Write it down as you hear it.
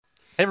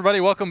Hey,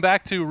 everybody. Welcome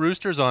back to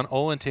Roosters on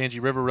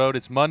Olentangy River Road.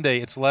 It's Monday.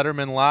 It's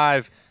Lettermen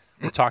Live.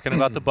 We're talking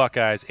about the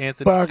Buckeyes.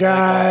 Anthony,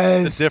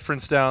 Buckeyes. the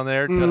difference down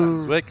there.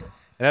 Justin Zwick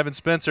and Evan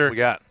Spencer. We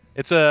got.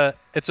 It's a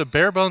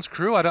bare bones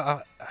crew.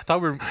 I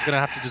thought we were going to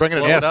have to just Bring it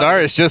blow in. it up.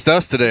 Sorry, it's just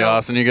us today,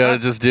 Austin. You got to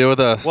just deal with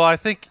us. Well, I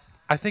think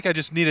I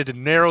just needed to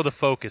narrow the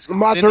focus.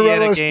 Mozzarella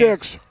Indiana game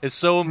sticks. is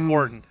so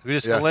important. We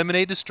just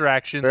eliminate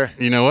distractions. Fair.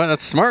 You know what?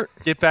 That's smart.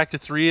 Get back to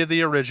 3 of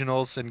the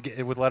originals and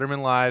get with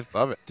Lettermen Live.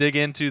 Love it. Dig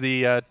into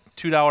the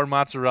 $2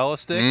 mozzarella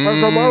stick.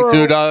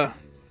 $2.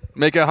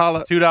 Make it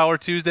holla. $2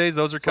 Tuesdays.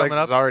 Those are coming Flex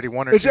up. is already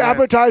one or It's two in.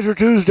 appetizer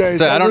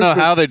Tuesdays. I don't know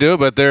how they do it,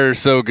 but they're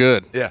so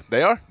good. Yeah,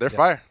 they are. They're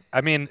fire. I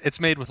mean, it's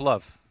made with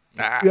love.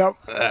 Yep.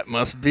 That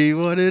must be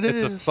what it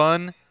is. It's a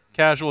fun,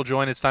 casual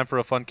join. It's time for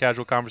a fun,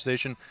 casual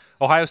conversation.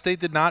 Ohio State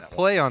did not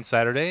play on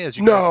Saturday, as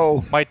you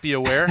guys might be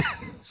aware.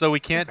 So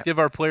we can't give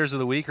our players of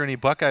the week or any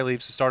Buckeye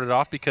leaves to start it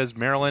off because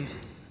Maryland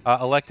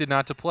elected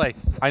not to play.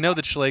 I know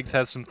that Schlegs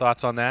has some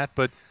thoughts on that,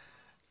 but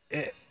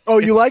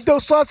you like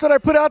those thoughts that I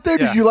put out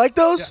there? Yeah. Did you like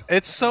those? Yeah.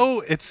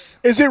 Is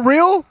Is it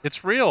real?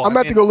 It's real. I'm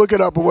about to go look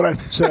it up of what I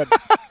said.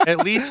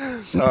 At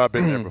least I've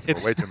been there before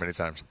way too many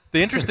times.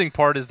 the interesting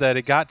part is that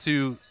it got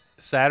to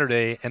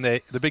Saturday, and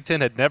the Big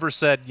Ten had never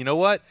said, you know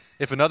what,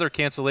 if another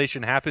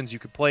cancellation happens, you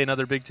could play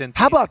another Big Ten team.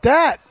 How about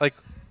that? Like,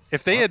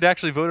 if they had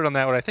actually voted on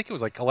that, I think it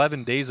was like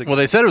 11 days ago. Well,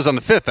 they said it was on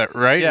the 5th,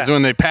 right? Yeah. Is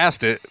when they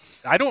passed it.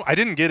 I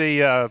didn't get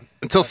a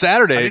Until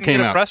Saturday I it didn't came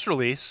get a out. press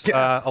release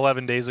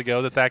 11 days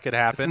ago that could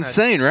happen. It's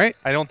insane, right?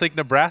 I don't think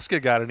Nebraska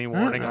got any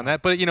warning on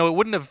that, but it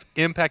wouldn't have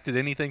impacted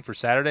anything for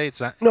Saturday.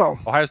 It's not. No.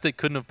 Ohio State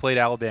couldn't have played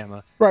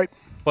Alabama, Right.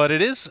 but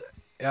it is.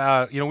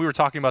 We were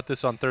talking about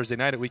this on Thursday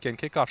night at Weekend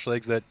Kickoff,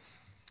 Schlegs, that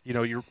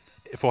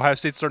if Ohio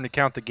State's starting to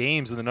count the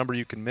games and the number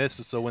you can miss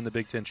to still win the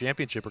Big Ten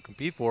championship or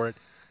compete for it,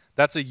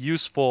 that's a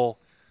useful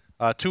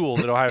tool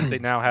that Ohio State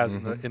now has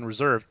in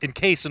reserve in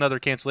case another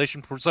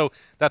cancellation. So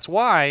that's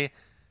why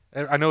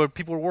I know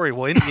people are worried.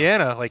 Well,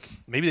 Indiana,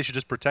 maybe they should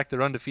just protect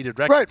their undefeated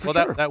record. Right, well,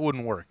 sure. that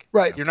wouldn't work.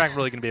 Right. You're not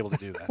really going to be able to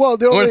do that. Well,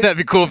 Wouldn't that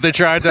be cool if they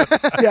tried to?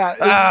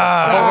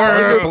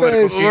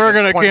 We're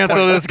going to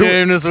cancel this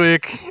game this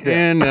week.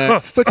 And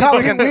next. But Tom,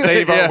 We can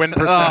save our win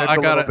percentage a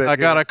little bit. I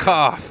got a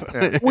cough. we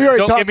already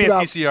Don't talked give me a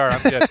about PCR.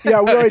 I'm good.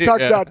 Yeah, we already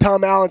talked about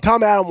Tom Allen.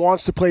 Tom Allen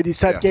wants to play these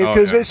type of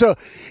games because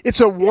it's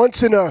a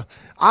once in a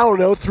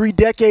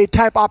 3-decade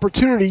type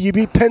opportunity. You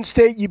beat Penn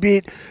State, you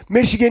beat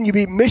Michigan, you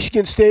beat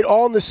Michigan State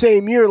all in the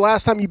same year.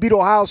 Last time you beat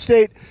Ohio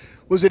State,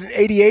 was it in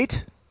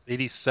 88?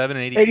 87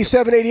 and 88.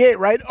 87, 88,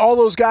 right? All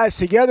those guys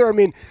together. I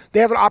mean, they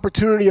have an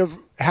opportunity of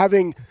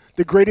having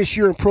the greatest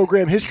year in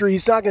program history.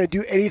 He's not going to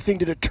do anything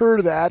to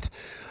deter that.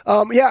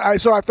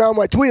 So I found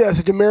my tweet. I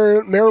said, did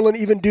Maryland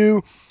even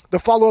do the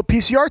follow-up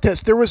PCR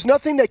test? There was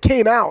nothing that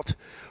came out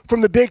from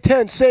the Big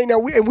Ten saying,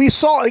 we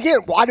saw, again,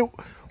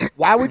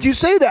 why would you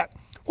say that?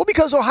 Well,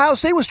 because Ohio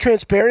State was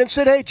transparent and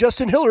said, hey,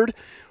 Justin Hillard,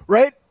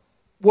 right,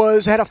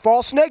 had a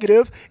false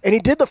negative, and he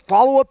did the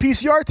follow-up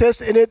PCR test,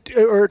 and it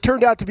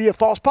turned out to be a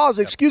false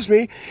positive,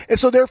 and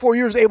so therefore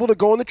he was able to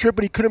go on the trip,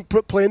 but he couldn't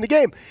play in the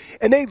game.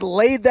 And they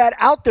laid that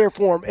out there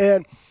for him.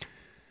 And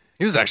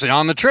He was actually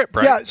on the trip,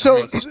 right? yeah,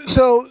 so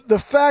the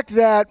fact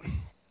that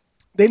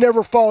they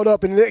never followed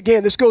up, and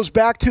again, this goes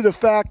back to the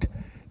fact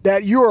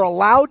that you are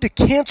allowed to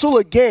cancel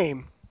a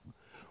game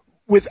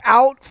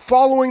without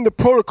following the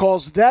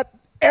protocols that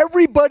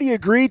everybody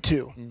agreed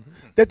to,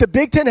 that the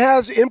Big Ten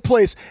has in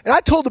place. And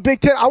I told the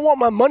Big Ten I want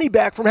my money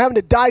back from having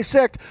to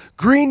dissect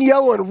green,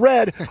 yellow, and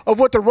red of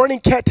what the running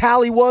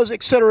tally was,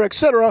 et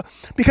cetera,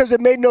 because it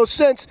made no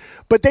sense.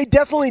 But they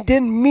definitely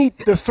didn't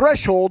meet the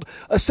threshold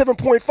of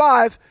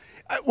 7.5.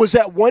 Was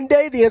that one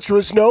day? The answer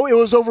is no. It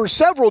was over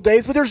several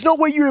days, but there's no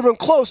way you're even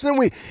close.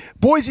 And then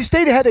Boise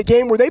State had a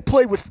game where they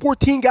played with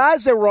 14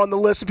 guys that were on the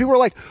list, and people were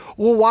like,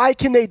 well, why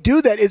can they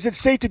do that? Is it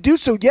safe to do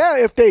so?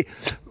 Yeah,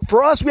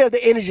 for us, we have the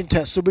antigen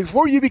test. So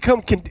before you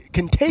become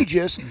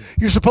contagious,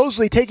 you're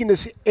supposedly taking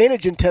this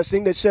antigen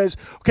testing that says,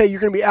 okay, you're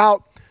going to be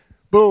out.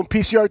 Boom,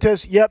 PCR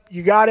test. Yep,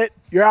 you got it.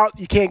 You're out.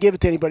 You can't give it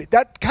to anybody.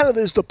 That kind of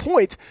is the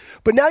point.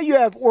 But now you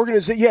have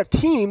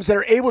teams that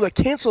are able to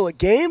cancel a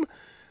game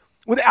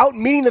without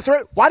meeting the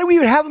threat. Why do we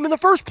even have them in the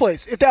first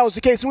place if that was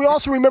the case? And we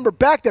also remember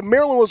back that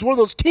Maryland was one of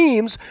those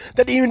teams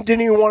that didn't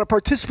even want to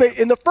participate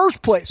in the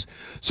first place.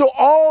 So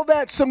all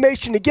that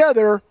summation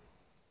together,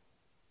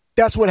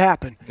 that's what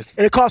happened.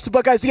 And it cost the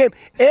Buckeyes the game.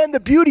 And the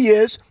beauty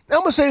is, I'm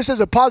going to say this as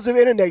a positive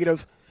and a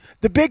negative,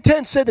 the Big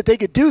Ten said that they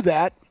could do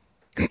that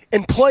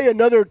and play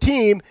another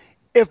team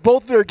if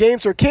both of their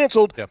games are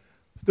canceled. Yep.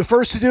 The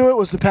first to do it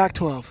was the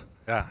Pac-12.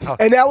 Yeah.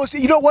 And that was,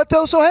 you know what,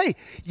 though? So, hey,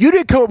 you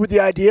didn't come up with the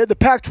idea. The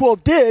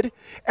Pac-12 did.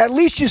 At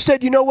least you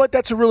said, you know what,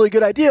 that's a really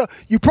good idea.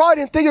 You probably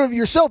didn't think of it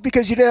yourself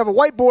because you didn't have a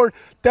whiteboard.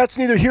 That's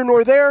neither here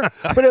nor there.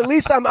 But at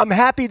least I'm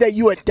happy that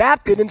you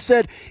adapted and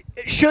said,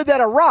 should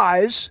that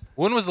arise.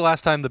 When was the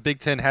last time the Big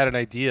Ten had an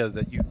idea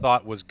that you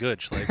thought was good,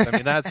 Schlegs? I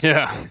mean, that's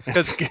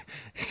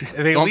because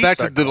going back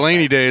to the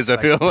Delaney days, I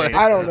feel like.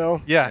 I don't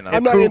know. Yeah,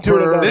 I'm not into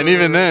it enough. And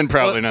even then,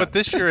 probably not. But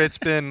this year it's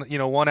been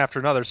one after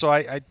another. So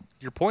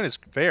your point is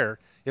fair.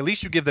 At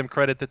least you give them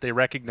credit that they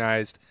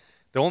recognized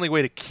The only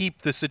way to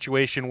keep this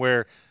situation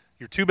where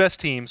your two best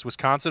teams,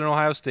 Wisconsin and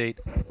Ohio State,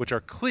 which are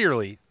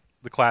clearly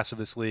the class of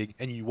this league,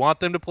 and you want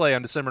them to play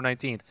on December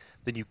 19th,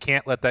 then you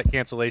can't let that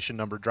cancellation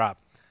number drop.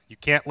 You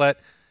can't let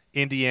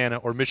Indiana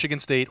or Michigan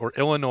State or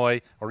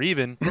Illinois or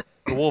even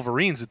the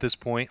Wolverines at this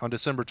point on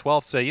December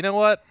 12th say, you know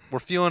what, we're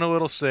feeling a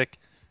little sick,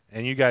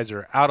 and you guys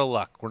are out of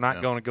luck. We're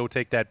not going to go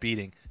take that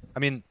beating. I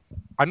mean,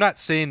 I'm not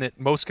saying that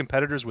most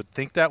competitors would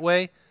think that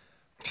way.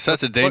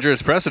 Sets a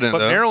dangerous precedent, though.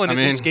 But Maryland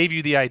just gave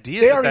you the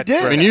idea. They already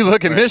did. I mean, you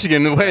look at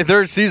Michigan, the way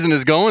their season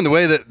is going, the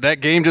way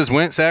that game just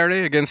went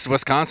Saturday against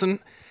Wisconsin,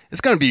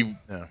 it's going to be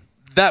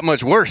that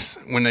much worse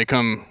when they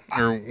come,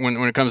 or when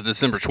it comes to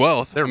December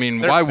 12th. I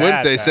mean, why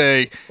wouldn't they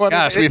say,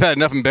 gosh, we've had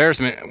enough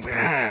embarrassment.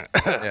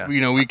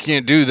 We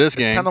can't do this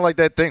game. It's kind of like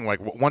that thing.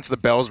 Like, once the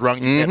bell's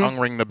rung, you can't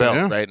unring the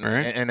bell, right?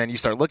 And then you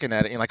start looking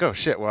at it, and you're like, oh,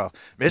 shit, well,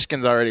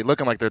 Michigan's already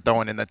looking like they're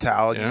throwing in the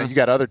towel. You know, you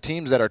got other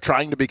teams that are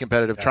trying to be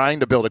competitive, trying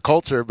to build a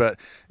culture, but,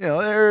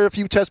 they're a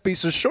few chess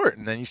pieces short.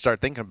 And then you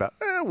start thinking about,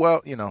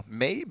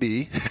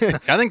 maybe.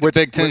 I think the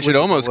Big Ten should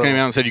almost came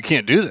out and said, you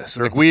can't do this.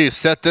 Like, we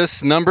set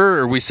this number,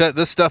 or we set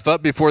this stuff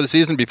up before the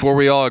season, before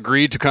we all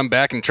agreed to come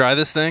back and try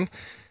this thing.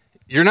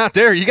 You're not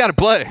there. You got to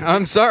play.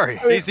 I'm sorry.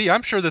 AZ,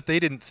 I'm sure that they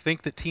didn't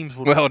think that teams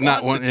would want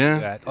to do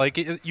that. Like,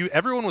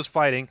 everyone was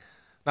fighting.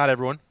 Not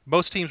everyone.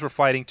 Most teams were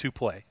fighting to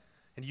play.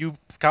 And you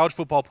college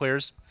football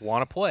players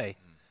want to play.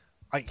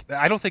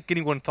 I don't think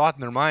anyone thought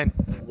in their mind,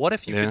 what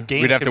if you could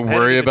gain we'd have to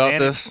worry about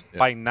this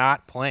by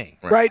not playing?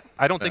 Right.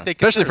 I don't think they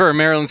could. Especially for a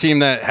Maryland team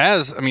that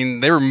has,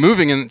 they were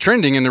moving and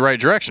trending in the right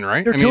direction,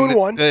 right? They're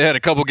 2-1. They had a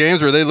couple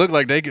games where they looked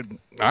like they could,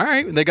 all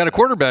right, they got a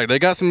quarterback. They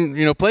got some,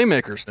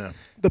 playmakers. Yeah.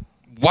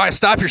 Why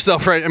stop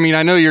yourself, right?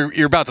 I know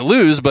you're about to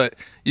lose, but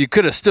you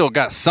could have still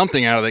got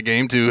something out of that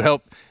game to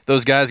help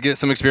those guys get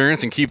some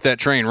experience and keep that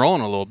train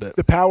rolling a little bit.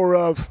 The power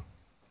of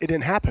it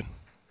didn't happen,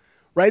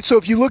 right? So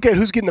if you look at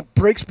who's getting the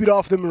break speed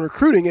off them in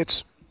recruiting,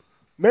 it's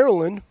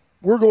Maryland.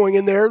 We're going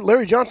in there.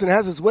 Larry Johnson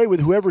has his way with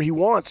whoever he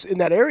wants in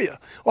that area.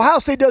 Ohio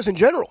State does in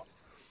general,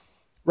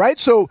 right?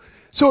 So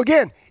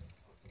again.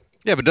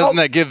 Yeah, but doesn't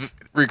that give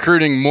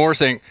recruiting more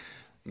saying –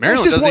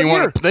 Maryland doesn't even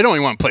want to. They don't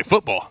even want to play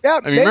football. Yeah,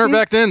 remember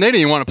back then they didn't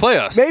even want to play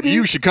us. Maybe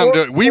you should come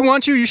to. We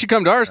want you. You should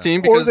come to our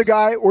team. Because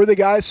or the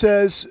guy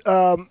says,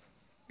 I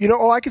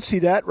could see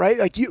that, right?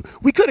 Like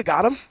we could have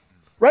got him,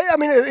 right?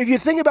 If you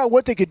think about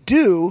what they could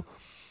do,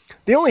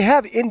 they only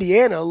have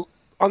Indiana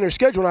on their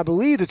schedule, and I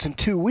believe it's in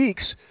 2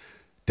 weeks.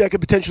 That could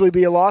potentially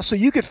be a loss. So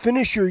you could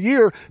finish your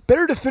year.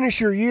 Better to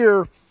finish your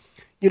year,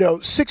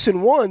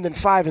 6-1 than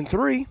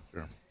 5-3.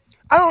 Sure.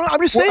 I don't know.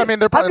 I'm just saying.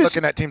 They're probably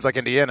looking at teams like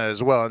Indiana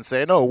as well and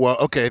saying, oh, well,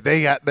 okay,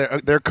 they got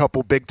their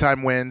couple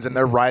big-time wins, and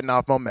they're riding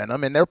off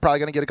momentum, and they're probably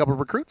going to get a couple of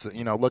recruits,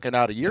 looking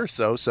out a year or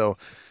so. So,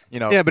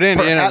 Yeah, but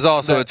Indiana is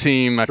also a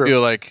team I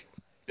feel like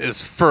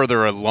is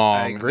further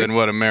along than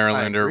what a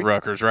Maryland or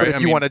Rutgers, right? But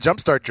if you want to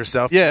jumpstart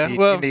yourself, you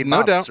need no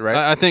models, doubt. Right?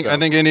 I think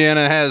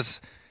Indiana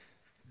has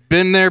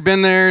been there.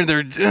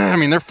 They're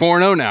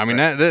 4-0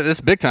 now.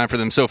 That's big time for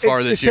them so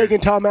far this year. It's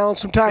taking Tom Allen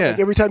some time. Like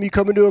every time you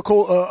come into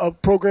a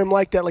program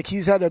like that, like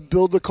he's had to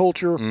build the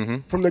culture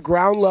from the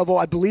ground level.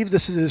 I believe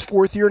this is his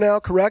 4th year now,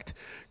 correct?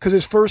 Because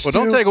his first. Well,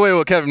 don't take away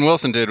what Kevin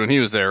Wilson did when he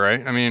was there, right?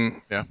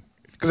 Yeah.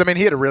 Because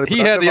he had a really he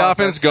had the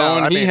offense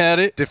going. He had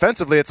it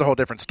defensively. It's a whole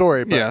different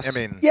story. But,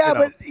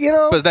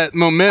 but that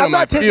momentum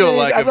I feel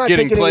like of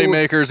getting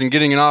playmakers and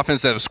getting an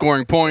offense that was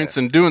scoring points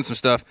and doing some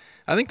stuff.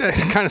 I think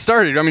that's kind of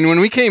started.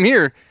 When we came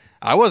here,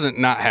 I wasn't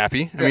not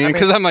happy.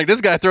 Because I'm like,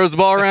 this guy throws the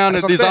ball around.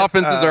 These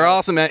offenses are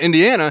awesome at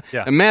Indiana.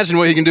 Yeah. Imagine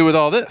what he can do with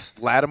all this.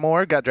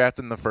 Lattimore got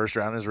drafted in the first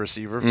round as a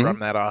receiver from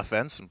that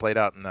offense and played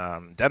out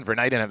in Denver.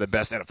 Now he didn't have the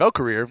best NFL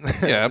career.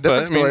 Yeah, it's a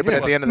different story. But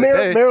at the end of the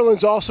day,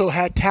 Maryland's also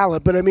had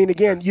talent. But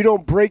again, you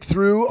don't break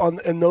through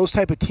in those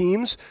type of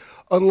teams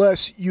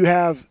unless you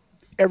have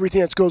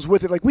everything that goes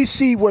with it. Like we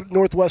see what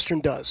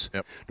Northwestern does.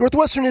 Yep.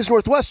 Northwestern is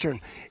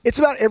Northwestern. It's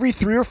about every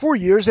 3 or 4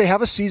 years they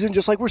have a season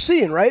just like we're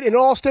seeing, right? And it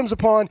all stems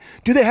upon,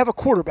 do they have a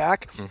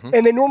quarterback?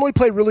 And they normally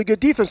play really good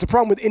defense. The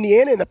problem with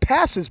Indiana in the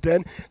past has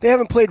been they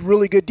haven't played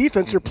really good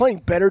defense. They're playing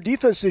better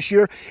defense this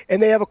year,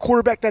 and they have a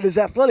quarterback that is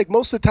athletic.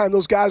 Most of the time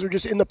those guys are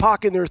just in the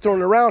pocket and they're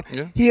throwing it around.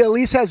 Yeah. He at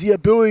least has the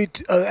ability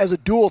to, as a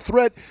dual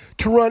threat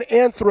to run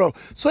and throw.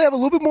 So they have a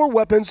little bit more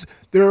weapons.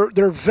 They're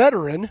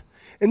veteran.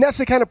 And that's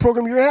the kind of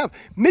program you're going to have.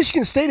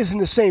 Michigan State is in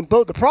the same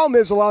boat. The problem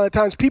is a lot of the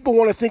times people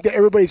want to think that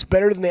everybody's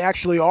better than they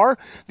actually are.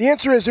 The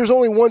answer is there's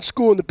only one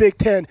school in the Big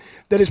Ten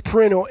that is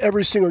perennial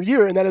every single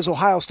year, and that is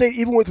Ohio State,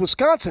 even with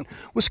Wisconsin.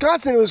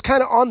 Wisconsin was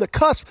kind of on the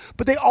cusp,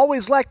 but they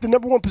always lacked the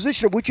number one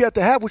position of which you have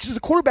to have, which is the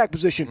quarterback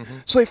position.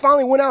 So they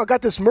finally went out and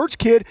got this Mertz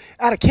kid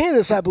out of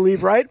Kansas, I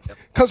believe, right? Yep.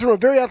 Comes from a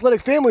very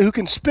athletic family who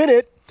can spin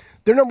it.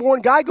 Their number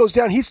one guy goes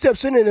down. He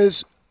steps in and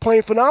is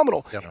playing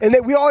phenomenal. Yep. And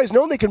we always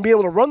known they can be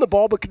able to run the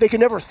ball, but they can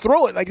never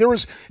throw it. Like there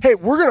was, hey,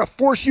 we're going to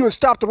force you and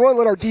stop the run,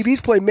 let our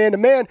DBs play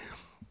man-to-man,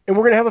 and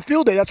we're going to have a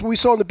field day. That's what we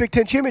saw in the Big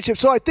Ten Championship.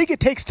 So I think it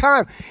takes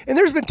time. And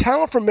there's been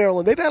talent from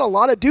Maryland. They've had a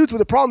lot of dudes, but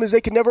the problem is they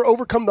can never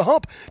overcome the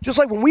hump. Just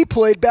like when we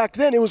played back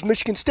then, it was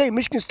Michigan State.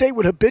 Michigan State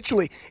would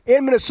habitually,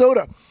 and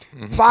Minnesota,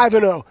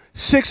 5-0,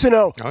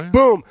 6-0,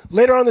 boom.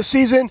 Later on in the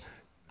season,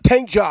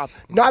 tank job.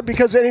 Not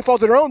because of any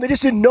fault of their own. They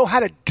just didn't know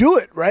how to do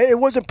it, right? It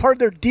wasn't part of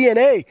their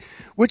DNA,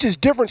 which is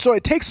different. So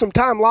it takes some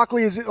time.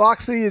 Loxley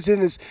is in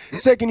his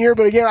second year.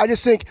 But again, I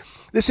just think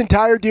this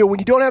entire deal, when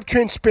you don't have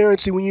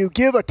transparency, when you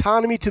give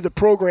autonomy to the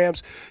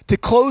programs to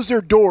close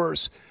their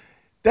doors,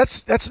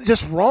 that's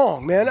just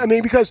wrong, man. I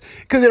mean, because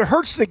it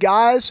hurts the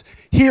guys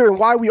here, and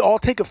why we all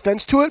take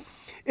offense to it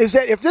is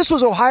that if this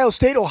was Ohio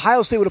State would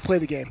have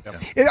played the game.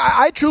 Yeah.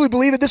 I truly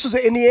believe that this was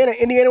Indiana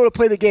would have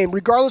played the game,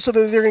 regardless of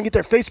if they're going to get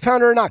their face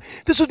pounded or not.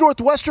 If this was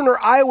Northwestern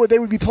or Iowa, they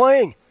would be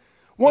playing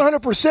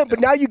 100%. But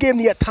now you gave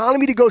them the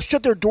autonomy to go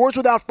shut their doors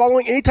without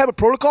following any type of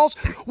protocols.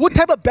 What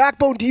type of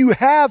backbone do you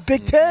have,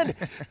 Big Ten?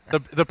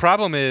 The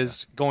problem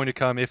is going to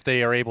come if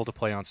they are able to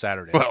play on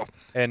Saturday. Well,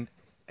 and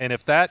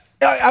if that,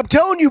 I'm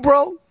telling you,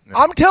 bro.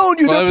 I'm telling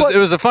you. Well, it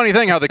was a funny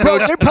thing how the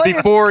coach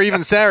before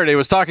even Saturday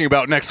was talking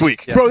about next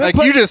week. Yeah. Bro, like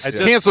you just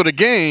canceled a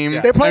game.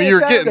 Yeah. I mean, you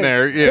were getting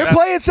there. Yeah. They're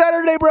playing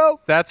Saturday,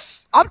 bro.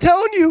 I'm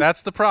telling you.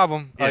 That's the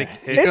problem. Yeah.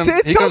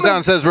 Like he comes out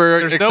and says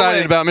we're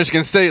excited about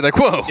Michigan State. Like,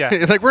 whoa,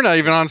 like we're not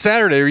even on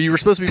Saturday. Or you were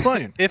supposed to be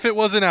playing. If it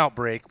was an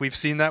outbreak, we've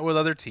seen that with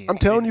other teams. I'm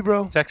telling you,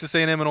 bro. Texas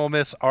A&M and Ole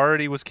Miss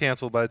already was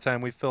canceled by the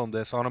time we filmed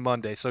this on a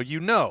Monday. So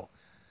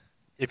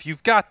if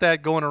you've got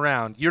that going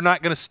around, you're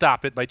not going to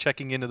stop it by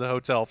checking into the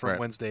hotel from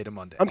Wednesday to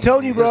Monday. I'm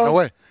telling you, bro. There's no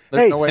way.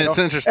 There's no way. It's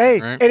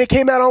interesting, right? And it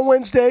came out on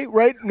Wednesday,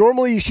 right?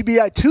 Normally you should be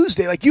at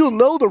Tuesday. Like, you'll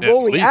know the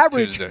rolling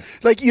average. Tuesday.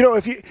 Like,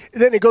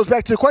 then it goes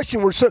back to the question,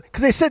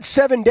 because they said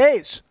 7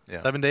 days.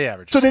 Yeah. 7-day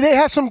average. So did they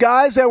have some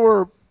guys that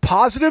were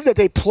positive that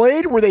they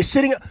played? Were they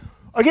sitting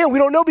 – again, we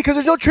don't know because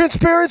there's no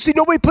transparency.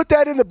 Nobody put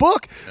that in the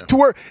book to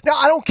where – now,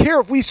 I don't care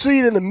if we see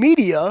it in the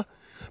media –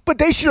 but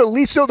they should at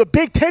least know. The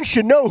Big Ten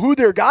should know who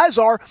their guys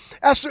are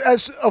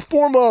as a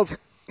form of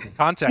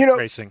contact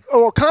tracing.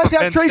 Or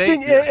contact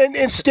tracing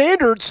and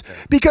standards,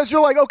 because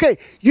you're like, okay,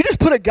 you just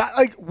put a guy,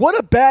 like, what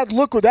a bad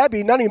look would that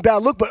be? Not even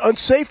bad look, but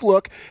unsafe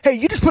look. Hey,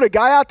 you just put a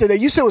guy out there that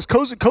you said was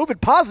COVID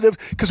positive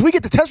because we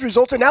get the test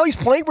results, and now he's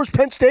playing versus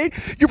Penn State.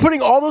 You're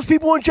putting all those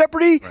people in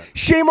jeopardy. Right.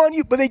 Shame on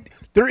you. But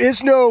there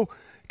is no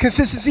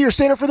consistency or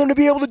standard for them to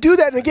be able to do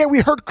that. And again, we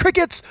heard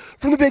crickets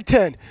from the Big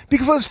Ten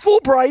because it was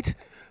Fulbright.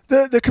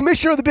 The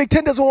commissioner of the Big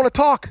Ten doesn't want to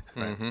talk.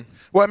 Mm-hmm.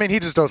 Well, I mean, he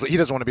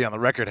doesn't want to be on the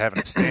record having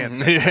a stance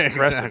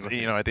aggressive.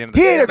 Exactly. At the end of the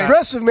day. He ain't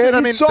aggressive,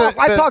 man. He's soft.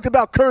 I talked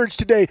about courage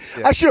today.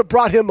 Yeah. I should have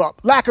brought him up.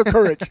 Lack of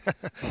courage.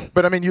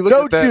 But, I mean, you look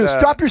at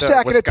that drop your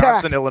sack and attack.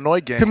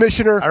 Wisconsin-Illinois game.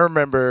 Commissioner. I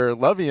remember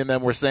Lovey and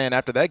them were saying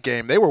after that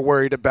game they were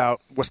worried about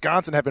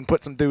Wisconsin having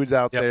put some dudes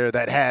out there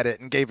that had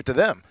it and gave it to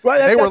them.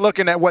 Right, they were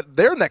looking at what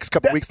their next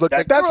couple weeks looked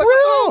like. That's real.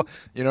 Oh.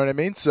 You know what I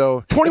mean?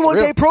 So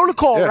 21-day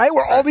protocol, right,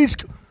 where all these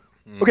 –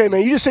 okay,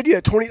 man, you just said you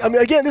had 20 – I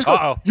mean, again, this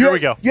 – here we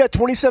go. You had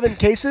 27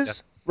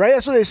 cases, right?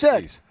 That's what they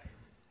said. Jeez.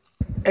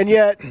 And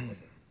yet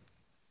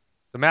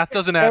 – the math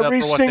doesn't add up for what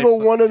every single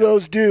one of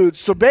those dudes –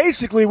 so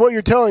basically what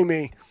you're telling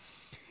me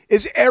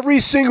is every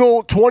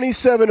single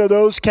 27 of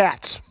those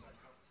cats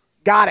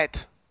got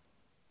it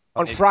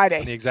on Friday.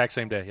 On the exact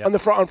same day, yeah.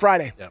 On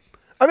Friday. Yeah.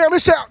 I mean, I'm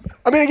just saying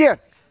 – I mean, again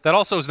 – that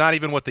also is not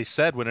even what they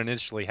said when it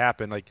initially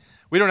happened. Like,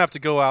 we don't have to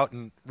go out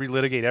and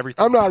relitigate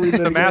everything. I'm not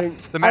relitigating.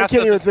 the math I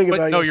can't even think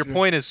about it. No, your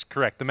point is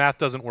correct. The math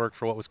doesn't work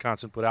for what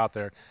Wisconsin put out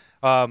there.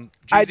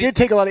 I did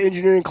take a lot of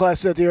engineering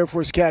classes at the Air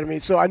Force Academy,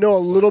 so I know a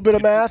little bit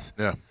of math.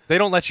 Yeah. They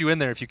don't let you in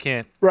there if you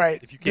can't.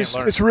 Right. If you can't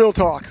learn. It's real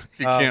talk.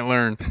 If you can't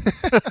learn.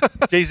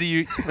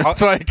 Jay-Z,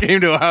 that's why I came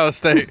to Ohio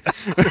State.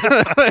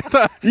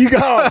 You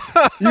gone.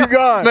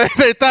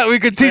 They thought we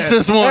could teach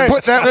this one.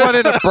 Put that one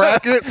in a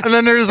bracket. And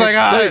then they're just like,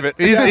 save it.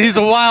 He's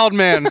a wild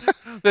man.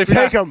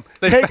 Take him.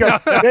 We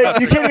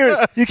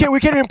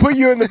can't even put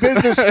you in the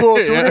business school,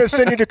 so we're going to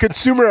send you to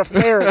consumer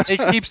affairs. He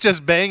keeps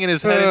just banging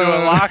his head into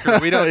a locker.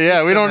 We don't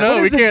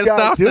know. We can't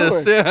stop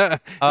this. Yeah.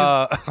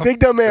 Big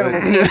dumb animal.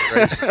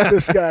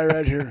 This guy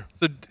right here.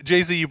 So,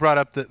 Jay-Z, you brought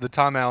up the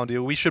Tom Allen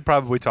deal. We should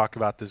probably talk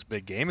about this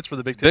big game. It's for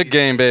the Big Ten. Big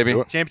game, baby.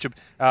 Championship.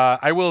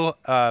 I will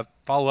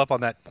follow up on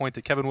that point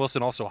that Kevin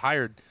Wilson also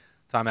hired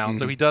Tom Allen,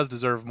 so he does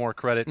deserve more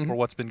credit for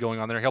what's been going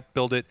on there. He helped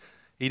build it.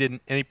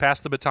 He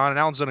passed the baton, and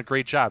Allen's done a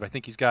great job. I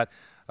think he's got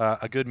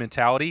a good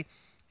mentality.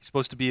 He's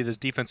supposed to be this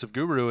defensive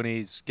guru, and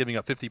he's giving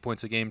up 50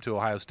 points a game to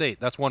Ohio State.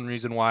 That's one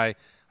reason why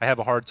I have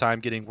a hard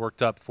time getting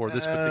worked up for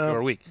this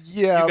particular week.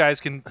 Yeah. You guys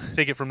can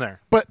take it from there.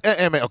 But,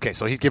 I mean, okay,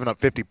 so he's giving up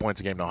 50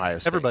 points a game to Ohio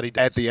State. Everybody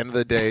does. At the end of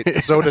the day,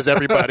 so does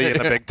everybody in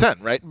the Big Ten,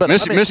 right? But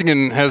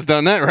Michigan has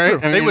done that,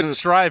 right? They would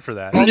strive for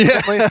that.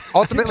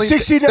 Ultimately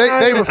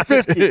 69 or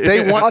 50.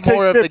 They want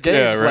more of the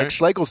games, right? like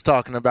Schlegel's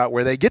talking about,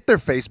 where they get their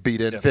face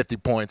beat in 50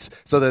 points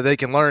so that they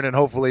can learn and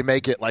hopefully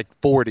make it like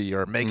 40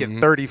 or make it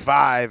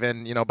 35.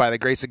 And, by the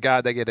grace of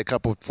God, they get a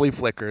couple flea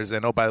flickers.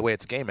 And, oh, by the way,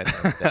 it's a game. You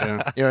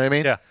know what I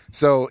mean? Yeah.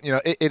 So,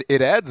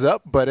 it adds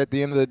up. But at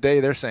the end of the day,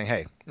 they're saying,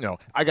 hey,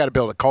 I got to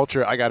build a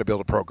culture. I got to build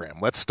a program.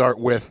 Let's start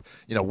with,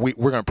 we're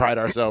going to pride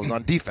ourselves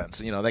on defense.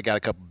 They got a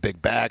couple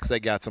big backs. They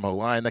got some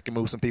O-line that can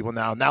move some people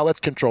now. Now let's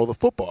control the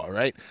football,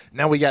 right?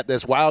 Now we got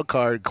this wild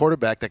card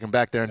quarterback that can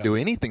back there and do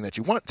anything that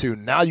you want to.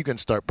 Now you can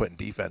start putting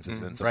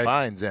defenses in some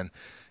binds. And,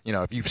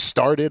 if you've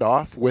started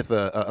off with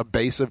a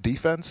base of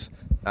defense,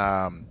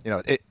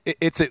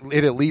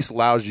 it at least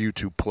allows you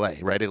to play,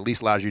 right? It at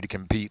least allows you to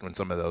compete in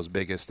some of those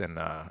biggest and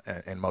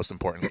most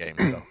important games.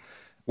 So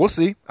we'll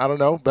see. I don't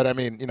know. But,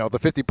 the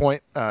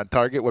 50-point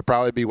target would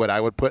probably be what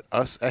I would put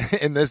us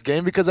in this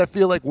game, because I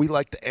feel like we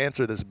like to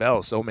answer this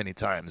bell so many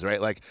times, right?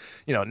 Like,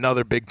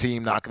 another big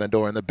team knocking the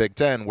door in the Big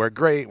Ten. We're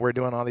great. We're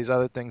doing all these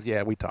other things.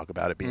 Yeah, we talk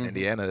about it being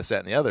Indiana, this, that,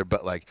 and the other.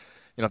 But,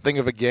 think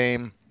of a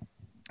game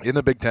in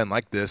the Big Ten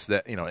like this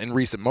that, in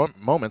recent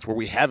moments where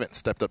we haven't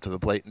stepped up to the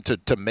plate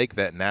to make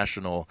that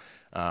national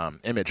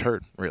image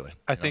heard, really.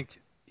 I think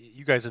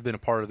you guys have been a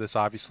part of this,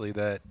 obviously,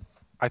 that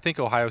I think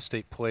Ohio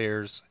State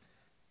players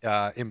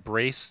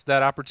embrace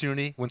that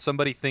opportunity. When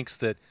somebody thinks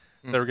that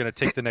they're going to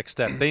take the next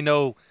step, they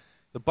know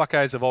the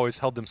Buckeyes have always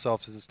held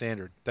themselves as a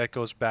standard. That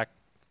goes back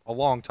a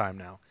long time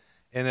now.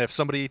 And if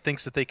somebody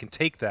thinks that they can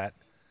take that,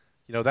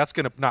 that's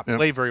going to not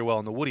play very well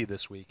in the Woody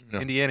this week.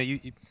 Indiana,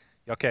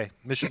 okay,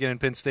 Michigan and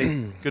Penn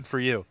State, good for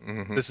you.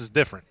 This is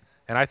different.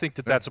 And I think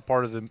that's a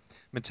part of the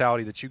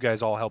mentality that you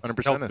guys all help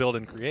build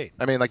and create.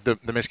 Like the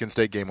Michigan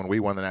State game when we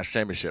won the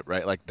national championship,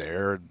 right? Like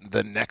they're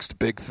the next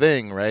big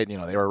thing, right?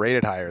 They were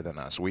rated higher than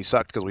us. We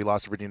sucked because we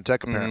lost to Virginia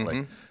Tech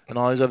apparently, and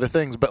all these other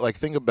things. But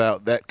think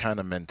about that kind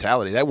of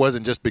mentality. That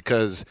wasn't just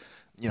because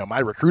my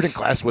recruiting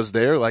class was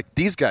there. Like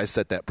these guys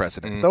set that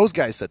precedent. Those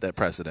guys set that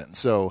precedent.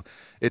 So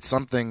it's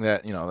something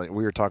that like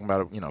we were talking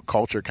about.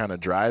 Culture kind of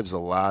drives a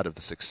lot of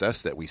the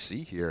success that we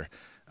see here.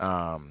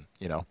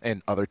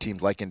 And other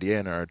teams like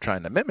Indiana are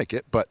trying to mimic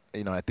it. But,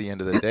 at the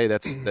end of the day,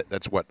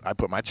 that's what I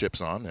put my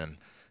chips on,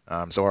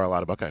 and so are a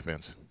lot of Buckeye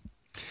fans.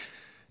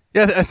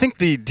 Yeah, I think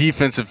the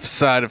defensive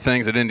side of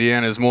things at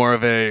Indiana is more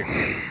of a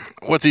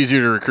what's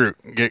easier to recruit.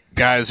 Get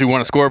guys who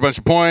want to score a bunch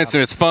of points,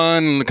 and it's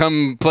fun,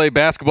 come play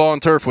basketball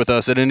on turf with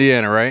us at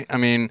Indiana, right?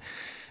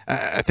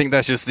 I think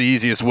that's just the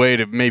easiest way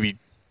to maybe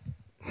 –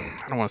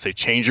 I don't want to say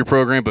change your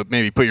program, but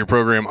maybe put your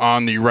program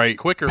on the right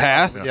quicker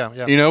path. Yeah.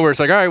 Where it's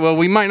like, all right, well,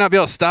 we might not be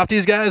able to stop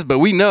these guys, but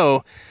we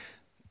know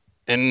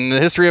in the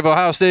history of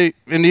Ohio State,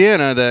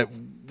 Indiana, that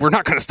we're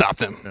not going to stop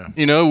them.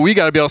 Yeah. We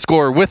got to be able to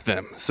score with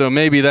them. So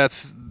maybe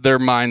that's their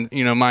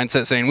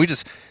mindset saying,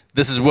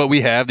 this is what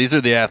we have. These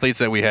are the athletes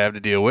that we have to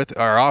deal with.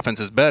 Our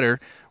offense is better.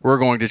 We're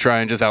going to try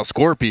and just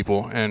outscore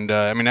people. And,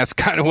 that's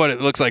kind of what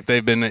it looks like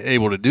they've been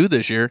able to do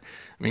this year.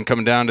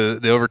 Coming down to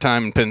the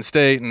overtime in Penn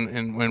State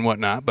and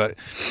whatnot. But,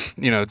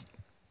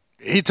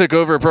 he took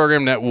over a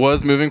program that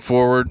was moving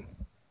forward.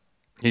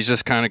 He's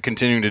just kind of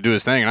continuing to do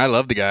his thing. And I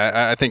love the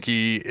guy. I think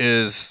he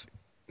is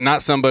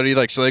not somebody,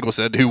 like Schlegel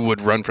said, who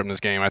would run from this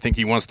game. I think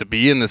he wants to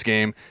be in this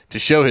game to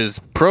show his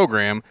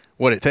program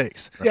what it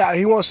takes. Yeah,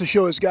 he wants to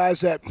show his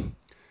guys that –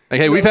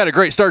 hey, we've had a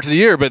great start to the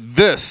year, but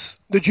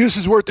the juice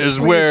is worth is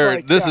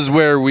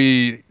where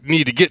we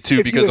need to get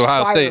to because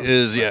Ohio State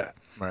is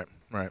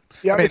right.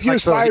 Yeah, if you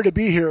aspire to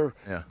be here,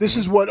 this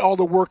is what all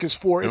the work is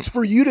for. It's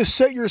for you to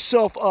set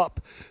yourself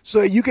up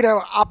so that you can have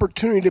an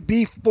opportunity to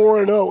be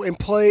 4-0 and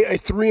play a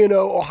 3-0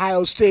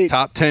 Ohio State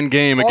top 10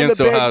 game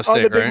against Ohio State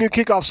on the big new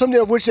kickoff. Something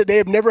of which that they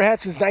have never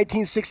had since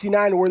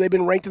 1969, where they've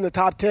been ranked in the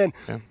top 10,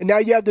 and now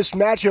you have this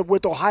matchup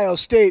with Ohio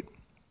State,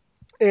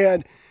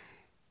 and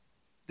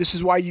this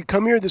is why you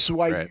come here. This is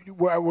why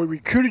we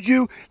recruited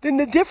you. Then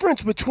the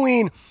difference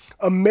between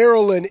a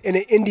Maryland and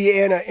an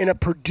Indiana and a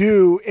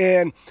Purdue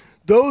and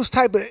those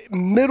type of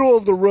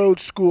middle-of-the-road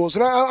schools,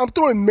 and I'm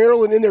throwing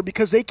Maryland in there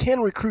because they can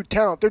recruit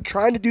talent. They're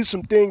trying to do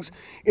some things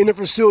in their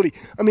facility.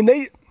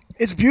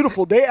 It's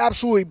beautiful. They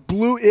absolutely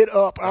blew it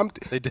up.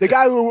 The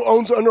guy who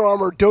owns Under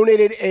Armour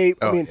donated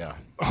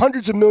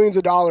hundreds of millions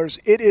of dollars.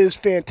 It is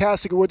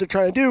fantastic what they're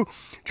trying to do,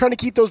 trying to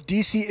keep those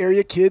D.C.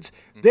 area kids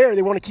there.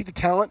 They want to keep the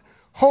talent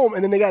home,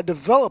 and then they got to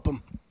develop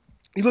them.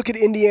 You look at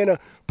Indiana,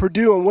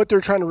 Purdue, and what they're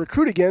trying to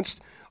recruit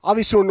against.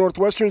 Obviously,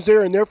 Northwestern's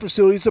there in their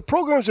facilities. The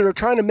programs that are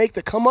trying to make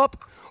the come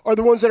up are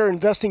the ones that are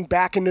investing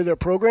back into their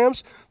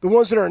programs. The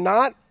ones that are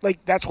not,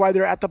 that's why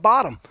they're at the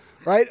bottom,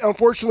 right?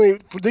 Unfortunately,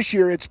 for this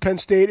year, it's Penn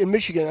State and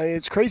Michigan.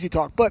 It's crazy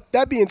talk. But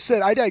that being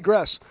said, I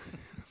digress.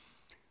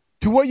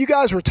 To what you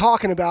guys were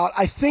talking about,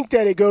 I think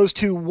that it goes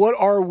to what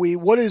are we,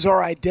 what is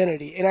our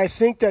identity? And I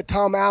think that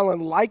Tom Allen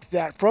liked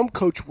that from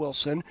Coach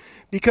Wilson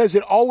because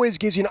it always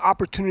gives you an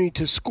opportunity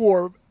to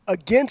score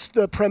against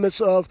the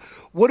premise of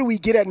what do we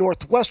get at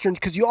Northwestern,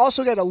 because you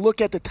also got to look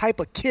at the type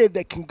of kid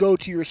that can go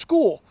to your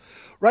school,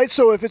 right?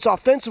 So if it's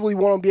offensively,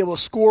 we want to be able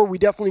to score. We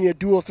definitely need a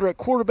dual threat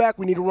quarterback.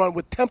 We need to run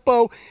with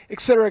tempo, et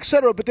cetera, et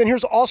cetera. But then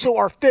here's also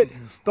our fit.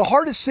 The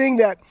hardest thing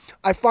that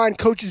I find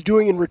coaches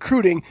doing in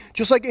recruiting,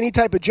 just like any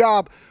type of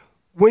job,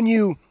 when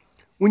you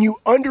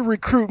under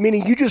recruit,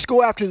 meaning you just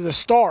go after the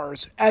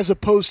stars as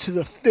opposed to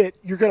the fit,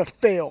 you're going to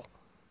fail.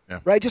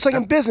 right? Just like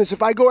in business,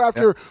 if I go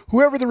after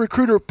whoever the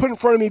recruiter put in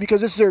front of me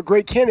because this is a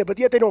great candidate, but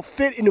yet they don't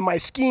fit into my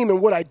scheme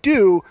and what I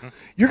do,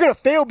 you're going to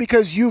fail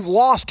because you've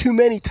lost too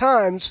many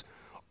times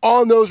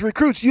on those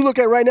recruits. You look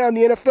at right now in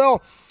the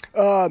NFL,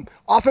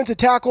 offensive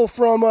tackle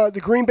from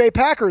the Green Bay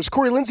Packers,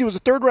 Corey Lindsey was a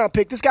third-round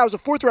pick. This guy was a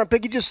fourth-round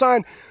pick. He just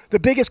signed the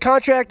biggest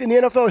contract in the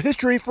NFL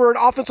history for an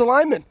offensive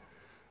lineman,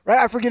 right?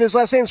 I forget his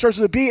last name, starts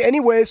with a B.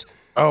 Anyways.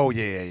 Oh,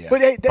 yeah.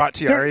 But, hey,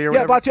 Bakhtiari or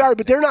whatever? Yeah, Bakhtiari,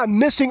 but they're not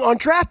missing on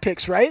draft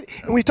picks, right?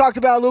 And we talked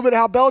about a little bit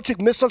how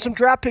Belichick missed on some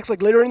draft picks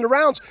like later in the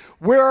rounds.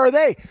 Where are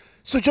they?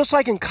 So just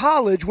like in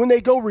college, when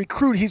they go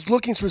recruit, he's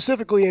looking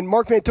specifically, and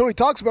Mark Mantoni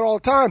talks about it all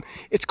the time,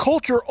 it's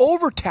culture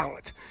over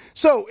talent.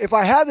 So if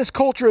I have this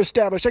culture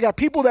established, I got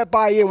people that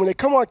buy in. When they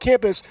come on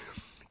campus,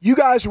 you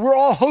guys, we're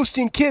all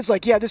hosting kids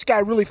like, yeah, this guy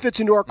really fits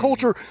into our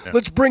culture.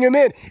 Let's bring him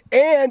in.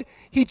 And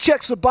he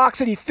checks the box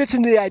that he fits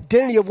into the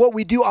identity of what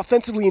we do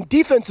offensively and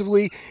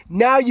defensively.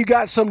 Now you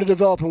got something to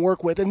develop and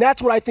work with. And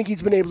that's what I think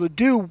he's been able to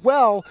do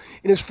well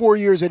in his 4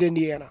 years at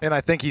Indiana. And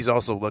I think he's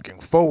also looking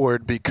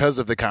forward because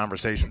of the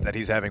conversations that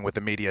he's having with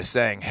the media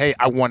saying, hey,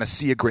 I want to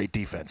see a great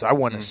defense. I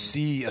want to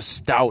see a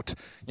stout,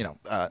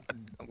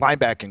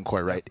 linebacking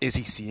core, right? Is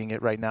he seeing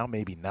it right now?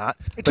 Maybe not.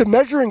 It's a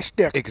measuring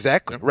stick.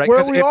 Exactly, right?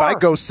 Because if I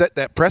go set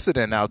that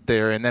precedent out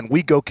there and then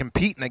we go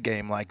compete in a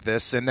game like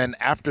this, and then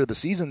after the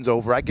season's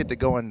over, I get to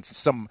go in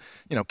some,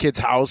 kid's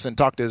house and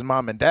talk to his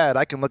mom and dad,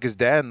 I can look his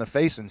dad in the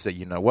face and say,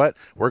 you know what?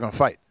 We're going to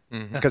fight.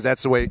 Because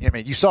that's the way,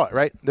 you saw it,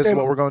 right? This is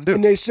what we're going to do.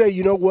 And they say,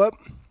 you know what?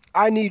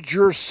 I need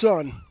your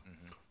son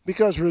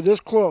because we're this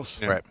close.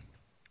 Yeah.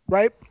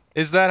 Right?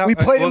 Is that how we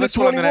played well, in that's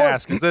the what I'm 21? going to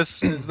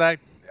ask. Is that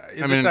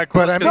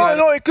close?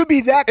 No, it could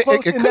be that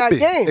close in that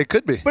game. It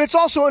could be. But it's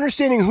also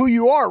understanding who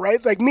you are,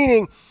 right? Like,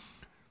 meaning,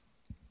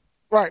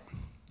 right,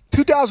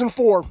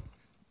 2004,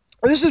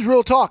 this is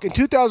real talk. In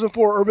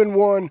 2004, Urban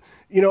won,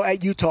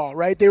 at Utah,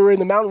 right? They were in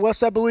the Mountain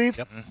West, I believe.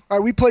 Yep. All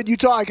right, we played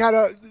Utah. I kind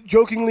of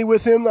jokingly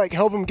with him,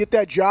 help him get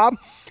that job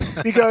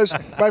because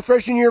my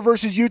freshman year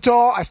versus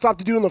Utah, I stopped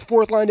to do it on the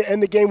fourth line to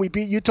end the game. We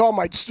beat Utah.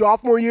 My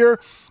sophomore year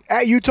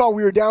at Utah,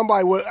 we were down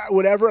by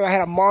whatever, and I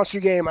had a monster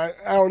game. I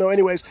don't know,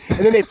 anyways. And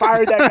then they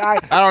fired that guy.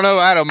 I don't know.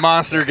 I had a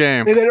monster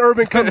game. And then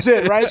Urban comes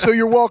in, right? So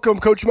you're welcome,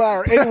 Coach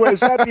Meyer. Anyways,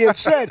 that being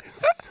said,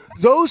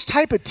 those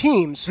type of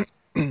teams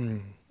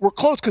were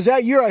close because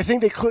that year I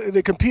think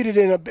they competed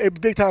in a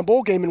big-time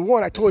bowl game and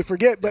won. I totally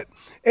forget. But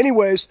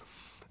anyways,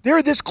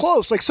 they're this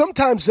close. Like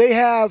sometimes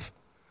their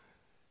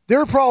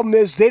problem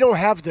is they don't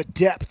have the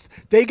depth.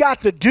 They got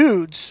the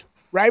dudes,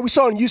 right? We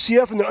saw in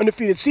UCF in the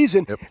undefeated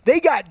season. Yep. They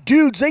got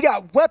dudes, they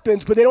got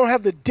weapons, but they don't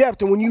have the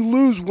depth. And when you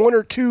lose one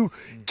or two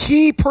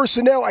key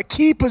personnel at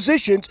key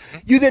positions,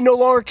 you then no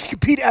longer can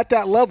compete at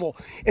that level.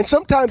 And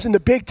sometimes in the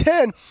Big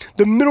Ten,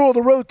 the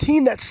middle-of-the-road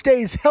team that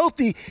stays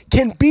healthy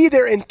can be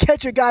there and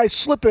catch a guy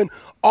slipping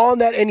on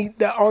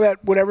that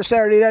whatever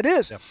Saturday that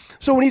is. Yep.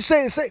 So when he's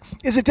saying,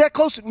 is it that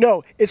close?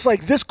 No, it's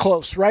like this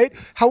close, right?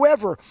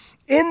 However,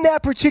 in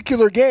that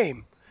particular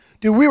game,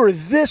 dude, we were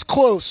this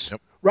close.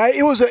 Yep. Right?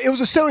 It was a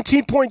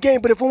 17-point game,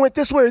 but if it went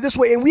this way or this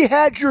way, and we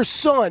had your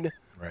son,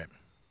 right,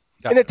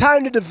 and the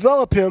time to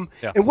develop him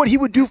and what he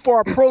would do for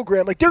our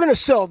program, they're going to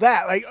sell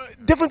that.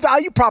 Different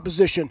value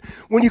proposition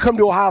when you come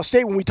to Ohio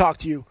State when we talk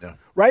to you. Yeah.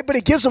 Right? But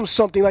it gives them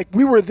something.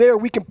 We were there,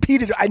 we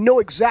competed, I know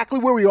exactly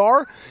where we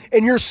are,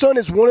 and your son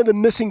is one of the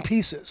missing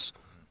pieces.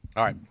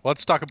 All right,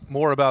 let's talk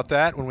more about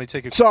that when we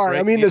take a quick Sorry, break.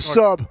 I mean the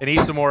sub. And eat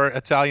some more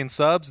Italian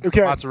subs and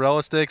some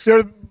mozzarella sticks.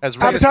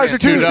 Appetizer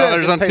Tuesday.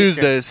 $2 on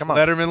Tuesdays. Come on.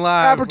 Lettermen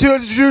Live. Appetizer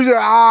Tuesday.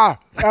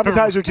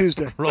 Appetizer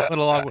Tuesday. Rolling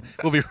along.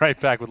 We'll be right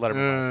back with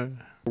Lettermen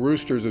Live.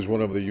 Roosters is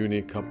one of the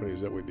unique companies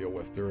that we deal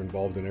with. They're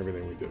involved in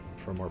everything we do,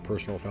 from our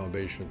personal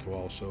foundation to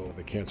also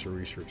the Cancer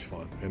Research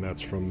Fund. And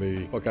that's from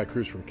the Buckeye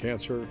Cruise from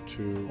Cancer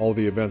to all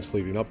the events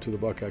leading up to the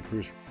Buckeye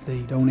Cruise.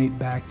 They donate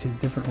back to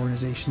different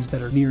organizations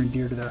that are near and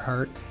dear to their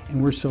heart.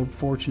 And we're so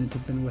fortunate to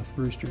have been with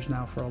Roosters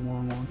now for a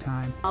long, long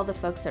time. All the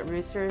folks at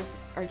Roosters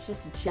are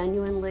just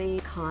genuinely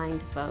kind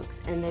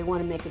folks, and they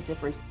want to make a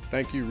difference.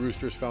 Thank you,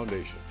 Roosters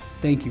Foundation.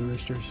 Thank you,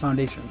 Roosters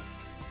Foundation.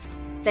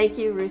 Thank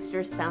you,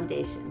 Roosters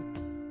Foundation.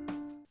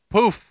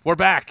 Poof, we're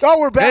back.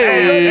 Oh, we're back.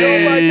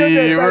 Hey, oh my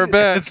goodness. We're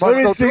back. Let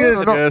me see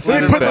this.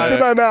 Let me put this in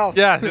my mouth.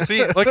 Yeah,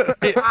 see,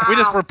 we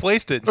just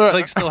replaced it.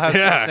 Blake still has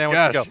the sandwich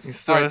to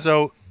go. All right,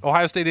 so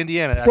Ohio State,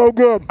 Indiana. So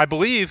good. I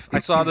believe I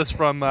saw this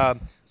from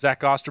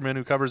Zach Osterman,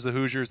 who covers the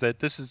Hoosiers, that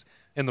this is,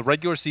 in the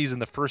regular season,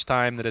 the first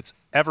time that it's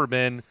ever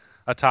been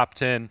a top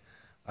 10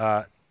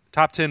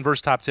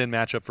 versus top 10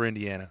 matchup for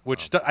Indiana,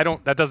 which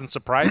that doesn't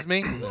surprise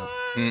me,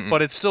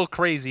 but it's still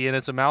crazy, and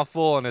it's a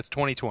mouthful, and it's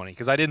 2020,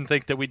 because I didn't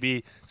think that we'd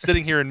be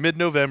sitting here in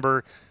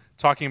mid-November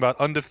talking about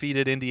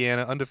undefeated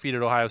Indiana,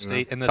 undefeated Ohio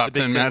State, and top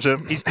the Big 10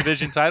 matchup. East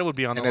Division title would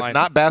be on the line. And it's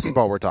not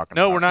basketball we're talking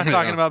about. No, we're not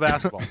talking about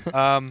basketball.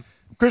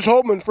 Chris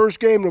Holtman, first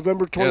game,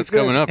 November 25th. Yeah, it's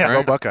coming up, right?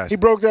 Go Buckeyes. He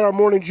broke down our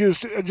morning juice,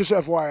 just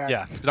FYI.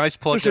 Yeah, nice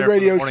plug Just a there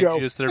radio for the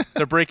morning show. juice.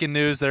 They're breaking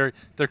news. They're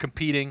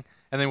competing,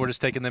 and then we're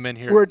just taking them in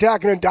here. We're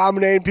attacking and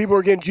dominating. People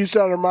are getting juiced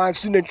out of their minds,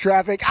 sitting in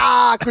traffic.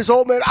 Chris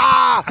Holtman.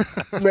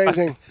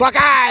 Amazing.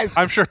 Buckeyes.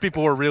 I'm sure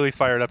people were really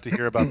fired up to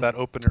hear about that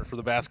opener for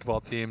the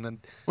basketball team. And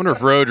wonder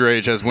if road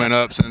rage has went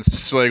up since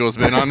Schlegel's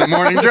been on the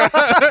morning drive.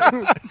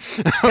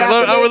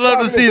 I would love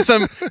to see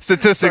some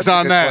statistics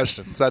on that.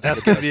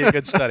 That's going to be a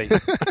good study.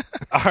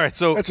 All right,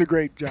 so that's a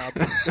great job.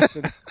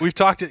 We've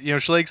talked.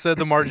 Schleg said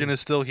the margin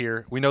is still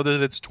here. We know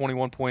that it's a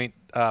 21-point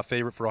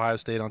favorite for Ohio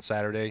State on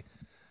Saturday.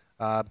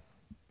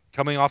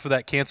 Coming off of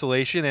that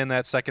cancellation and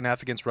that second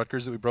half against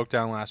Rutgers that we broke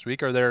down last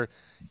week, are there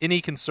any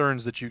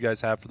concerns that you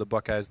guys have for the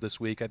Buckeyes this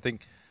week?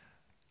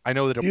 I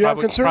know that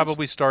it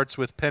probably starts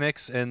with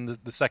Penix and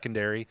the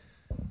secondary.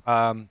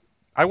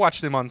 I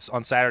watched him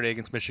on Saturday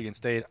against Michigan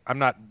State. I'm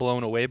not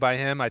blown away by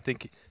him. I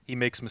think he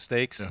makes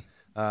mistakes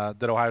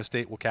that Ohio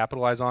State will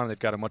capitalize on. They've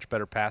got a much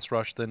better pass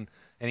rush than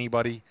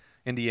anybody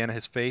Indiana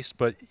has faced.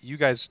 But you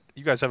guys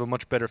have a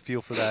much better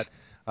feel for that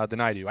than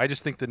I do. I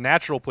just think the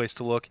natural place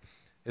to look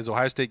is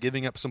Ohio State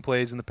giving up some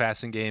plays in the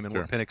passing game and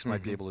what Penix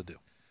might be able to do.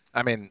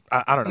 I mean,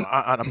 I don't know.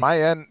 On my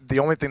end, the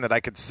only thing that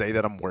I could say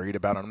that I'm worried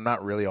about, and I'm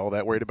not really all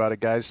that worried about it,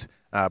 guys,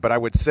 but I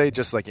would say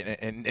just like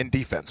in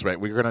defense, right,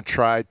 we're going to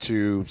try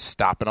to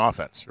stop an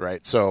offense,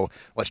 right? So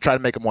let's try to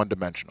make them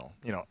one-dimensional.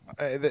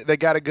 They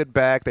got a good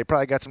back. They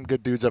probably got some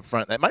good dudes up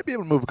front. They might be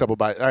able to move a couple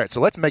by. All right,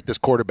 so let's make this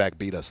quarterback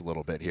beat us a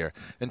little bit here.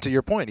 And to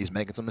your point, he's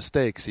making some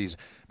mistakes. He's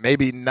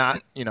maybe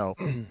not,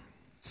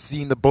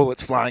 seen the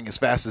bullets flying as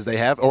fast as they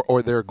have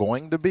or they're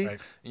going to be,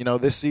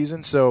 this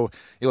season. So,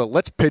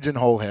 let's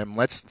pigeonhole him.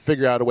 Let's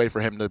figure out a way for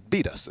him to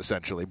beat us,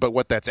 essentially. But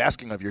what that's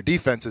asking of your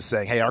defense is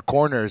saying, hey, our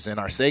corners and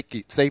our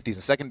safeties and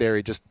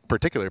secondary, just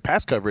particular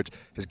pass coverage,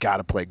 has got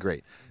to play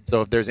great.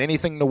 So if there's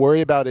anything to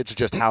worry about, it's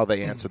just how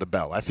they answer the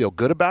bell. I feel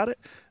good about it.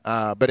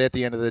 But at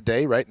the end of the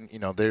day, right,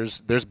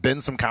 there's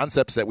been some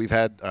concepts that we've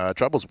had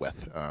troubles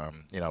with.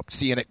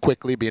 Seeing it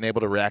quickly, being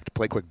able to react,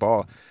 play quick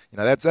ball.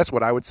 That's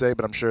what I would say,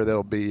 but I'm sure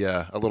there'll be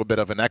a little bit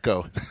of an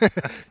echo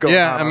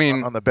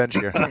going on the bench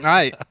here.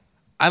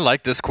 I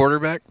like this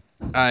quarterback.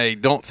 I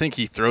don't think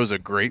he throws a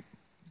great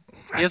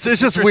It's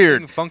just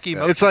weird. Funky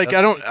motion. It's like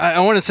I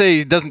want to say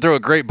he doesn't throw a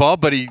great ball,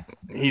 but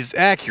he's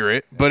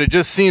accurate, but it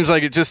just seems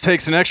like it just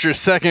takes an extra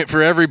second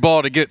for every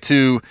ball to get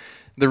to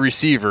the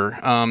receiver.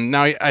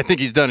 Now, I think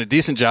he's done a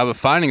decent job of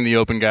finding the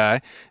open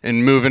guy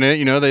and moving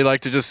it. They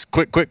like to just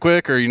quick,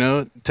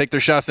 or, take their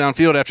shots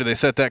downfield after they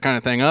set that kind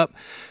of thing up.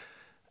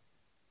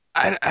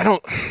 I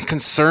don't –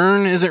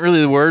 concern isn't really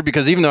the word,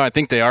 because even though I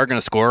think they are going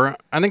to score,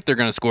 I think they're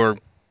going to score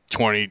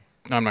 20 –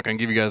 I'm not going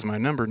to give you guys my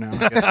number now,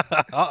 I guess.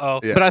 Uh-oh.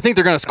 Yeah. But I think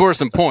they're going to score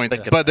some points,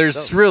 but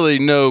there's really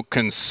no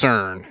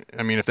concern,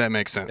 if that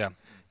makes sense.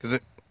 Because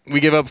we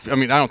give up – I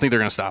don't think they're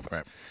going to stop us.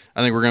 Right.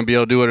 I think we're going to be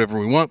able to do whatever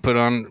we want, put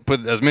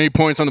as many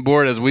points on the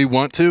board as we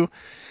want to,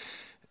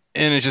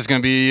 and it's just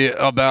going to be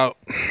about,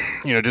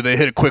 do they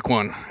hit a quick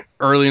one?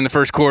 Early in the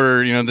first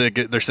quarter, they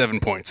get their 7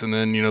 points. And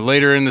then,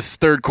 later in this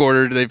third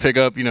quarter, they pick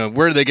up,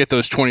 where do they get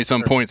those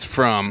 20-some points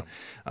from?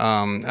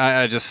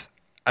 I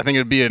think it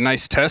would be a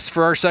nice test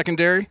for our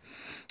secondary.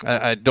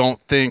 I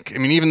don't think –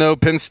 even though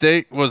Penn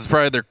State was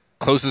probably their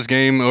closest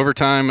game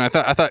overtime, I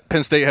thought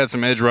Penn State had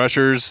some edge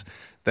rushers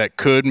that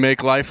could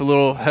make life a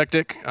little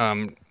hectic.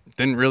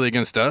 Didn't really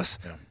against us.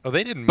 Yeah. Oh,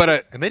 they didn't.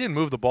 And they didn't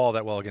move the ball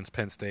that well against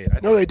Penn State.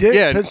 No, they did.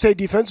 Yeah, Penn State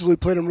defensively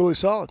played them really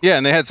solid. Yeah,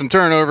 and they had some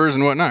turnovers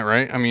and whatnot,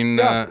 right?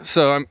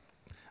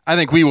 I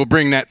think we will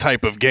bring that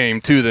type of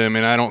game to them,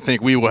 and I don't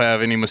think we will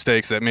have any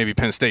mistakes that maybe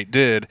Penn State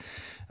did.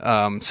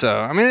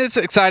 It's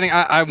exciting.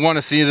 I want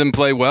to see them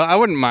play well. I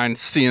wouldn't mind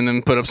seeing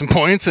them put up some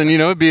points, and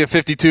it'd be a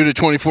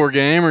 52-24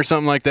 game or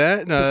something like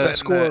that.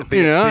 Score.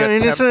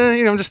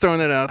 I'm just throwing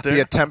that out there.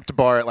 The attempt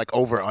bar at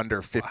over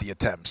under 50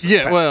 attempts.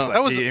 Yeah, well,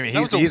 that was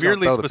a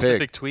weirdly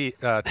specific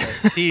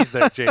tease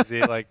there,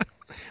 Jay-Z.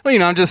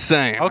 I'm just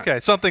saying. Okay,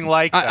 something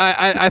like that.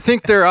 I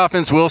think their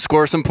offense will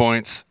score some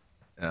points,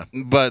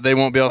 but they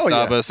won't be able to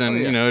stop us, and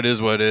it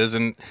is what it is,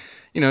 and.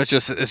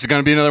 It's going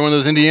to be another one of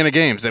those Indiana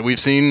games that we've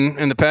seen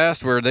in the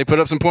past where they put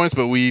up some points,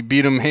 but we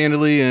beat them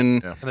handily,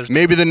 and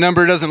maybe the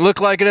number doesn't look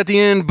like it at the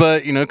end,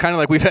 but, kind of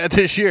like we've had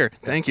this year.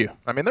 Thank you.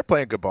 They're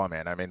playing good ball,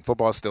 man.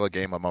 Football is still a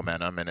game of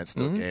momentum, and it's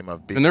still a game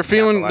of being. And they're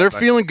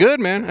feeling good,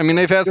 man.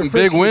 They've had some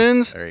big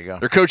wins. There you go.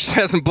 Their coach has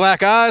had some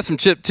black eyes, some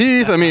chipped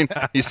teeth.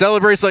 He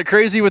celebrates like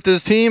crazy with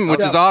his team,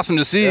 which is awesome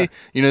to see.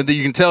 That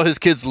you can tell his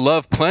kids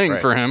love playing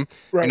for him,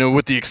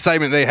 with the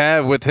excitement they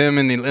have with him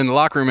in the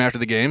locker room after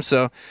the game.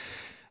 So,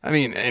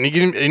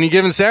 any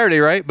given Saturday,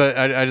 right? But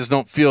I just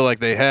don't feel like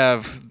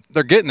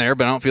they're getting there,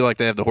 but I don't feel like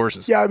they have the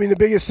horses. Yeah, the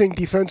biggest thing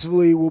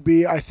defensively will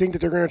be, I think that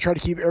they're going to try to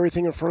keep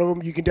everything in front of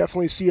them. You can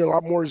definitely see a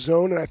lot more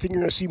zone, and I think you're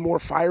going to see more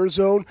fire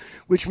zone,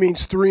 which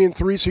means 3 and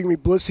 3, so you're going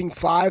to be blitzing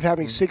 5,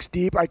 having 6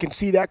 deep. I can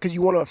see that because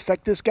you want to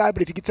affect this guy,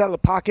 but if he gets out of the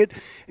pocket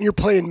and you're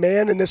playing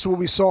man, and this is what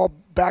we saw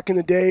back in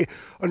the day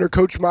under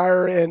Coach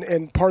Meyer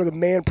and part of the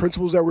man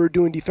principles that we were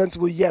doing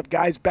defensively, you have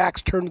guys'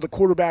 backs turned to the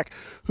quarterback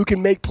who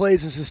can make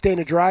plays and sustain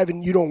a drive,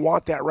 and you don't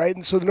want that, right?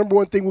 And so the number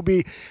one thing will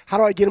be, how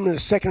do I get them in a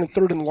second and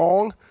third and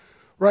long?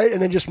 right?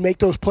 And then just make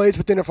those plays.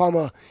 But then if I'm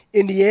a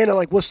Indiana,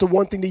 like what's the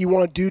one thing that you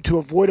want to do to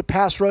avoid a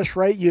pass rush,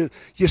 right? You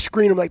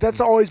screen them. Like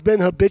that's always been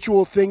the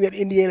habitual thing that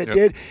Indiana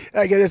did.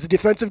 Like, as a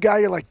defensive guy,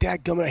 you're like,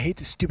 dadgummit, I hate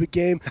this stupid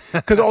game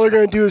because all they're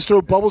going to do is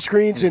throw bubble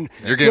screens and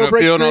you're getting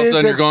upfield and all of a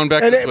sudden you're going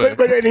back this way.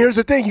 But here's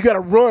the thing. You got to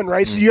run,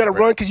 right? So you got to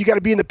run because you got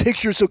to be in the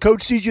picture so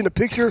coach sees you in the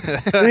picture.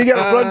 And you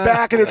got to run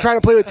back and they're trying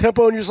to play with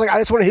tempo and you're just like, I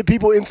just want to hit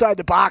people inside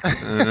the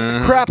box.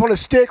 Crap on a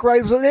stick,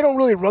 right? So they don't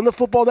really run the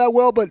football that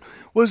well, but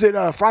was it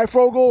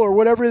Freifogel or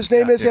whatever his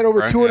name is? He had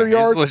over 200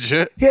 yards.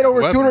 Legit. He had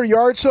over 200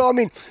 yards. So,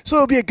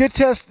 it'll be a good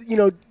test,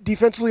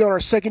 defensively on our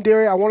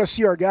secondary. I want to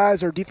see our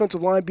guys, our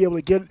defensive line, be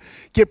able to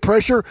get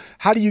pressure.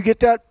 How do you get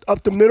that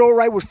up the middle,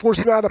 right? We're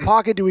forcing him out of the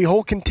pocket. Do we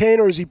hold contain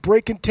or does he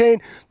break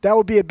contain? That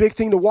would be a big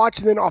thing to watch.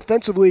 And then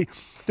offensively,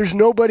 there's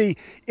nobody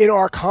in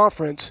our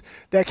conference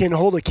that can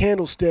hold a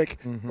candlestick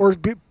or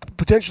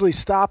potentially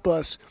stop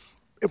us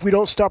if we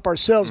don't stop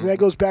ourselves. And that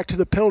goes back to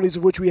the penalties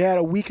of which we had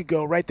a week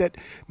ago, right? That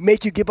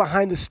make you get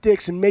behind the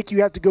sticks and make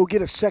you have to go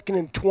get a 2nd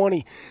and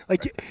 20.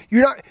 Like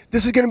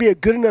this is going to be a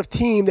good enough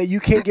team that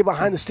you can't get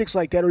behind the sticks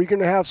like that, or you're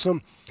going to have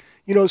some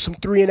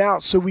 3 and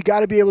outs. So we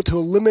got to be able to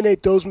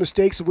eliminate those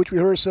mistakes of which we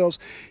hurt ourselves.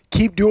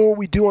 Keep doing what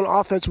we do on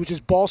offense, which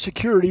is ball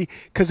security,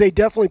 because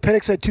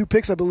Penix had 2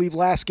 picks, I believe,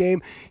 last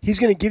game. He's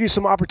going to give you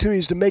some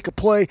opportunities to make a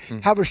play,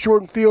 have a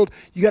shortened field.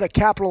 You got to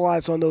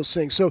capitalize on those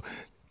things. So.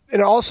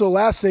 And also,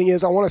 last thing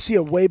is I want to see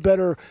a way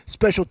better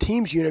special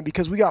teams unit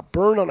because we got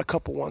burned on a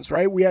couple ones,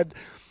 right? We had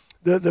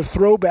the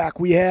throwback.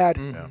 We had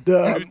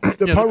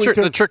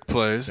the trick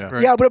plays. Yeah,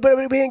 right. but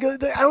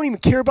I don't even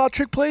care about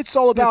trick plays. It's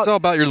all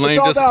about your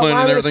lane discipline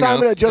and everything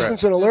else.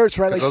 Adjustments and alerts,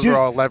 right? Like, those are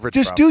all leverage.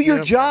 Just do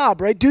your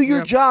job, right? Do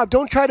your job.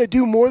 Don't try to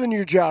do more than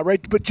your job,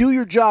 right? But do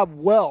your job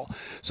well.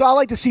 So I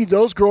like to see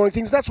those growing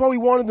things. That's why we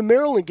wanted the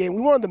Maryland game.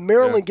 We wanted the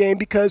Maryland game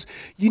because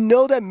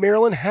that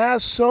Maryland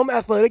has some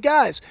athletic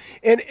guys.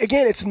 And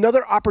again, it's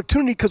another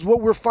opportunity because what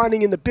we're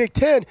finding in the Big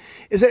Ten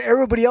is that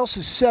everybody else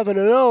is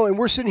 7-0 and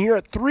we're sitting here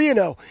at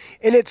 3-0.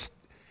 And it's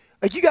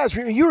like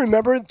you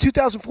remember the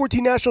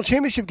 2014 National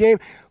Championship game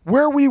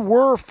where we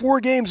were 4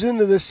 games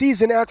into the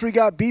season after we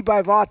got beat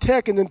by Va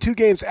Tech and then 2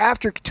 games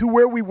after to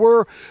where we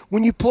were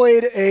when you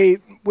played a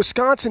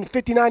Wisconsin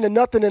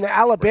 59-0 and an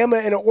Alabama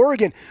and an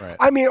Oregon.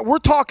 Right. We're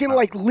talking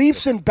like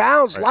leaps and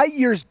bounds, light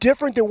years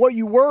different than what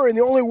you were, and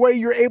the only way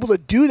you're able to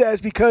do that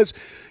is because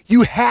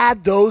you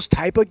had those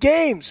type of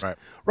games.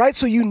 Right?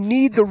 So you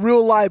need the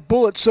real live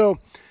bullet. So,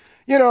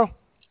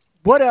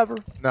 whatever.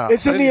 No,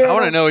 it's Indiana. I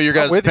want to know your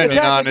guys' opinion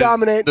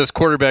on this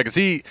quarterback.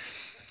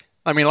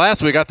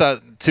 Last week I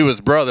thought Tua's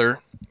brother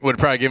would have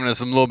probably given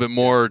us a little bit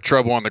more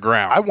trouble on the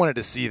ground. I wanted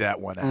to see that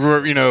one.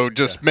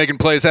 Making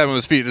plays happen with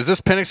his feet. Is this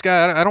Penix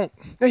guy? I don't.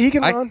 Yeah, he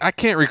can run. I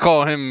can't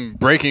recall him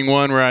breaking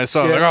one where I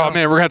saw we're going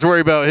to have to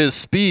worry about his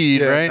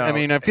speed, right?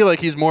 No. I feel like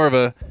he's more of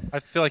a. I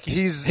feel like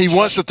he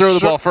wants to throw the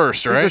ball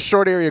first, right? He's a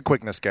short area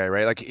quickness guy,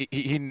 right? Like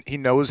he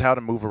knows how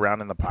to move around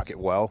in the pocket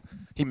well.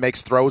 He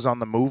makes throws on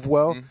the move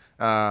well.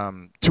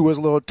 Tua's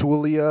little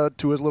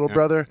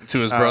brother.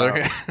 Tua's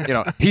brother.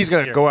 He's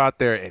going to go out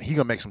there and he's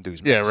going to make some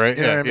dudes. Yeah, right.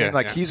 You know what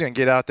I mean? He's going to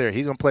get out there.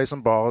 He's going to play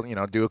some ball,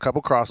 do a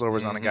couple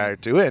crossovers on a guy or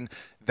two. And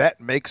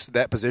that makes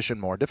that position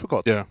more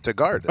difficult to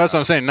guard. That's what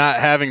I'm saying. Not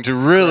having to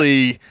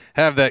really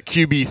have that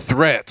QB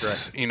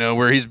threat,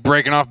 where he's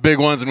breaking off big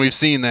ones. And we've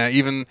seen that.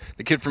 Even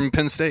the kid from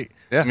Penn State.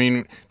 Yeah.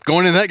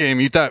 Going into that game,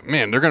 you thought,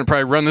 man, they're going to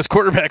probably run this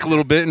quarterback a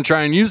little bit and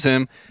try and use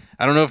him.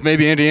 I don't know if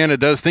maybe Indiana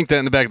does think that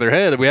in the back of their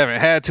head that we haven't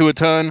had to a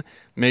ton.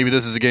 Maybe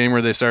this is a game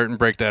where they start and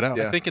break that out.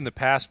 Yeah. I think in the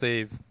past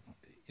they've,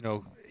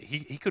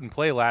 he couldn't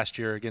play last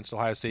year against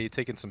Ohio State. He'd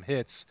taken some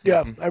hits.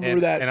 Yeah, I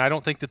remember that. And I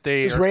don't think that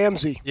they. It was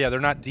Ramsey. Yeah,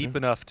 they're not deep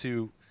enough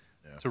to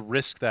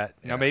risk that.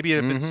 Now maybe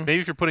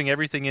if you're putting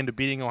everything into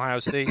beating Ohio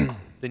State,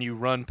 then you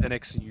run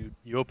Penix and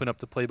you open up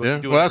the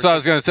playbook. Yeah. Well, that's what I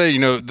was going to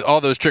say.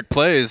 All those trick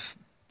plays.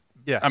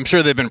 Yeah, I'm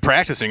sure they've been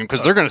practicing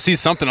because they're going to see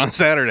something on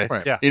Saturday.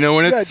 Right. Yeah.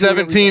 When it's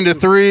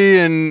 17-3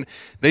 and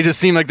they just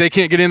seem like they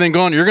can't get anything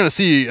going, you're going to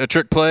see a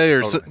trick play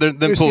or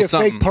them pull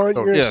something. Fake punt.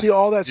 You're going to see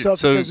all that stuff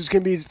because it's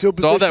going to be field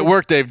position. So all that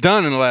work they've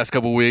done in the last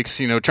couple of weeks,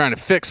 trying to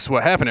fix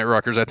what happened at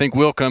Rutgers, I think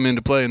will come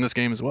into play in this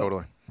game as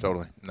well.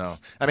 Totally. No.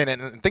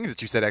 And things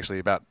that you said actually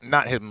about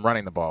not him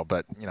running the ball,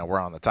 but, we're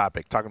on the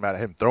topic, talking about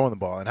him throwing the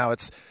ball and how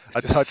it's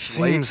a touch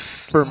late.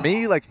 For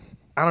me,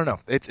 I don't know.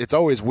 It's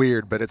always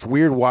weird, but it's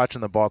weird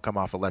watching the ball come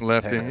off a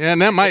lefty. Yeah,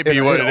 and that might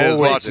be what it is,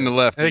 watching the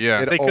lefty.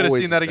 They could have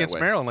seen that against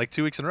Maryland like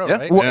 2 weeks in a row,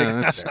 right?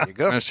 Well, there you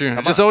go. That's true.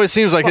 It just always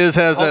seems like his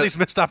has all these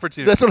missed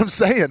opportunities. That's what I'm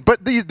saying.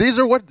 But these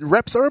are what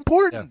reps are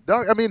important.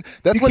 Yeah.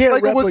 That's what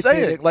Michael was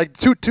saying. Like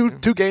two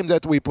games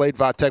after we played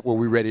Va Tech, were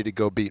we ready to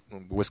go beat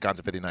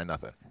Wisconsin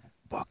 59-0?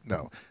 Fuck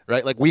no,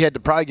 right? Like we had to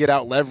probably get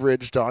out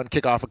leveraged on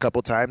kickoff a couple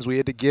times. We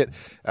had to get,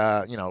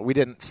 we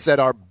didn't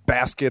set our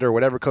basket or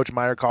whatever Coach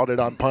Meyer called it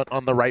on punt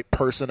on the right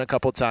person a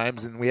couple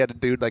times, and we had a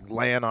dude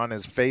land on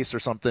his face or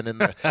something in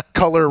the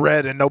color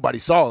red, and nobody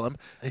saw him.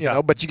 You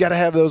know, but you got to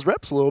have those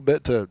reps a little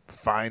bit to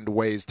find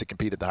ways to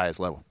compete at the highest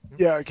level.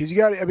 Yeah, because you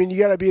got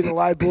to be in the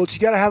live bullets. You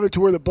got to have it to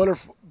where the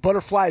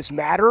butterflies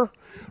matter.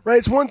 right?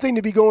 It's one thing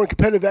to be going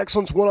competitive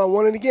excellence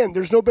one-on-one, and again,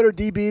 there's no better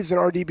DBs than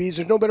our DBs.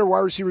 There's no better wide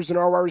receivers than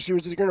our wide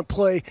receivers that are going to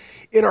play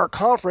in our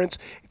conference.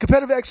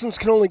 Competitive excellence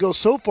can only go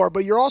so far,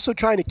 but you're also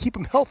trying to keep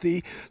them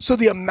healthy, so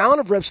the amount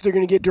of reps they're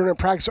going to get during a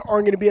practice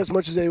aren't going to be as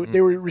much as they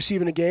were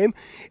receiving a game.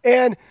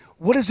 And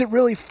what is it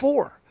really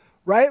for,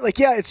 right? Like,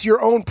 yeah, it's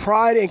your own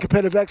pride and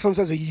competitive excellence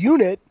as a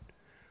unit,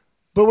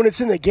 but when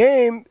it's in the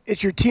game,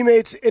 it's your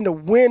teammates and to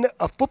win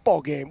a football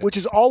game, which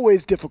is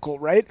always difficult,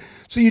 right?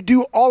 So you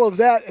do all of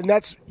that, and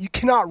you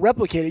cannot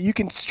replicate it. You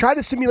can try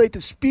to simulate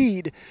the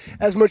speed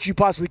as much as you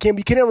possibly can,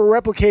 but you can never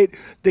replicate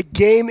the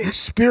game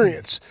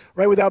experience,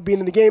 right, without being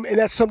in the game. And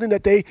that's something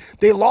that they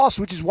lost,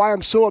 which is why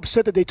I'm so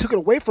upset that they took it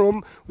away from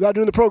them without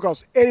doing the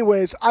protocols.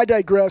 Anyways, I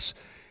digress.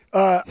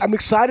 I'm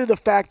excited the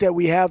fact that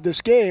we have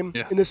this game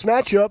in this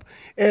matchup,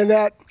 and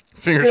that –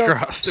 fingers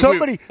crossed.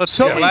 Somebody.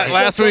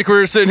 Last week we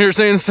were sitting here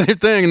saying the same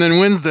thing, and then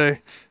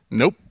Wednesday,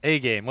 nope. A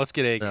game. Let's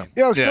get a game.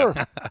 Yeah, sure.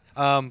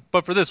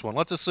 But for this one,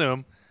 let's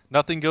assume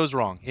nothing goes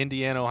wrong.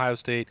 Indiana, Ohio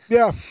State.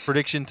 Yeah.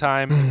 Prediction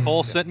time.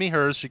 Cole sent me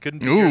hers. She couldn't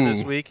be here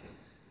this week.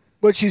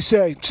 What'd she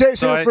say? Say it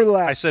for the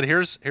last. I said,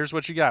 here's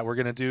what you got. We're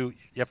going to do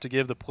 – you have to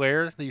give the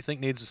player that you think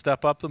needs to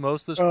step up the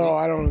most this week. Oh,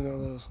 I don't know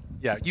those.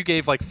 Yeah, you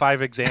gave like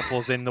 5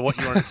 examples in what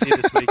you wanted to see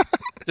this week.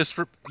 You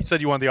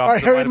said you wanted the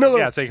offensive Harry Miller.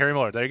 Yeah, say Harry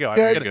Miller. There you go.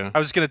 I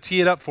was going to tee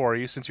it up for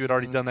you since you had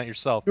already done that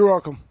yourself. You're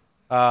welcome.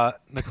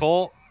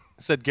 Nicole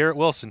said Garrett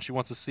Wilson. She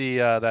wants to see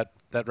that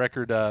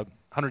record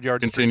 100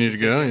 yards. Continue to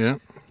go, yeah.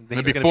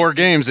 Maybe 4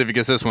 games if he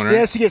gets this one, right? He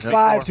has to get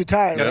 5 to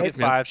tie it, right? Get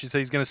 5. She said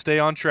he's going to stay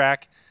on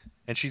track,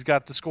 and she's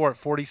got the score at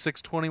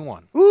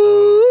 46-21.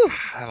 Ooh.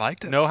 I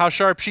like that. Know how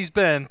sharp she's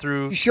been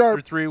through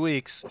 3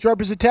 weeks. Sharp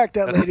as a tack,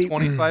 that lady.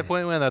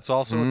 25-point win. That's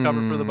also a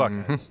cover for the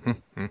Buckeyes.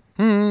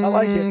 I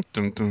like it.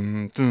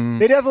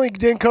 They definitely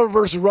didn't cover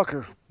versus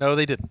Rucker. No,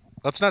 they didn't.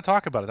 Let's not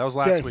talk about it. That was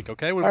last week,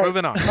 okay? We're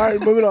moving on. All right,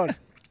 moving on.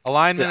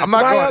 Alignment. I'm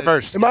not going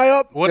first. Am I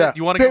up? What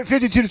you want to go?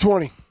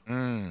 52-20.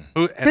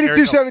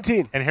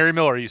 52-17. And Harry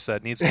Miller, you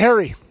said, needs to.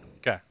 Harry.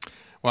 Okay.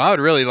 Well, I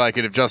would really like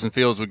it if Justin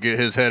Fields would get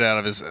his head out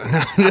of his.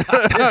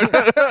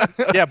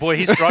 Yeah, boy,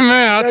 he's struggling.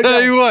 Man, I'll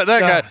tell you what,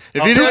 that guy.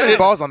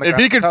 If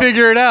he could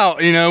figure it out,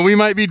 we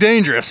might be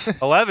dangerous.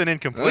 11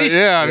 incompletion.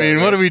 Yeah, I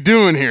mean, what are we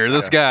doing here?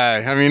 This guy.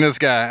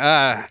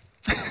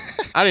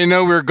 I didn't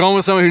know we were going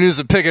with someone who needs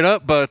to pick it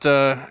up, but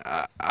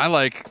I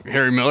like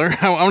Harry Miller.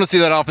 I want to see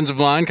that offensive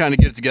line kind of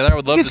get it together. I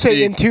would love to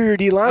see interior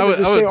D line. I would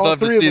love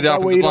to see the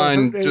offensive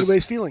line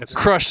just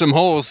crush some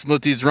holes,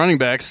 let these running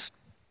backs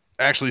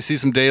actually see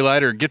some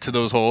daylight or get to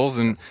those holes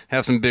and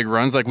have some big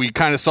runs like we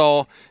kind of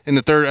saw in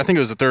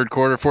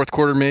the fourth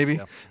quarter maybe,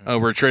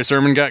 where Trey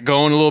Sermon got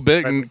going a little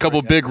bit and a couple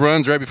big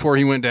runs right before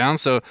he went down.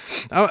 So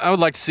I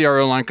would like to see our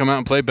O-line come out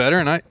and play better,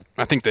 and I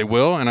think they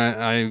will, and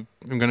I'm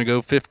going to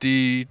go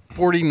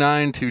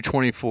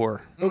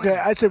 49-24. Okay,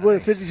 I said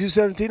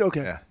 52-17?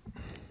 Okay. Yeah.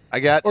 I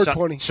got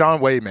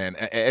Sean Wade, man.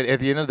 At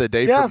the end of the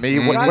day, for me,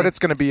 what it's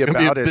going to be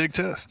about is big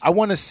test. I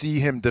want to see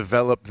him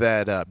develop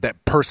that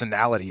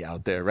personality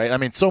out there, right? I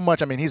mean, so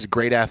much. I mean, he's a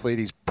great athlete.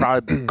 He's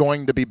probably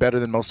going to be better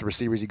than most of the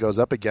receivers he goes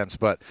up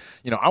against. But,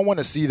 I want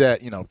to see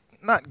that,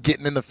 not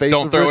getting in the face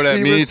Don't of throw receivers. it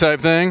at me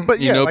type thing, but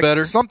like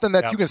better. Something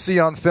that you can see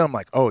on film,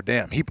 like, oh,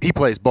 damn, he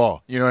plays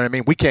ball. You know what I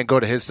mean? We can't go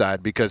to his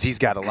side because he's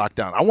got it locked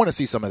down. I want to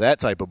see some of that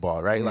type of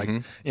ball, right? Like,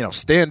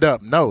 stand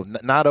up. No,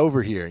 not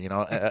over here.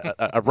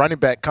 A running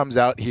back comes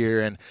out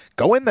here and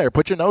go in there,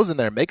 put your nose in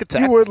there, make a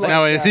tackle.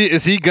 Now, is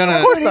he gonna?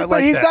 Of course,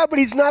 but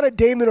he's not a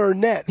Damon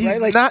Arnett. He's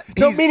right? not.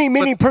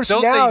 Meaning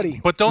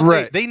personality.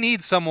 They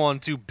need someone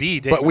to be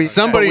Damon. But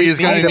somebody is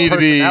going to need to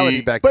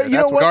be. But you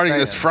know what? Regarding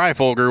this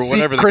Freifolger,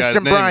 whatever the guy's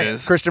name is.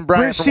 Christian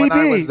Bryant.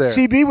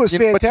 CB was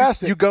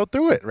fantastic. You go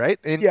through it, right?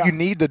 And you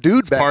need the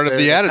dude back part of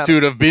the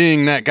attitude of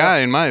being that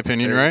guy, in my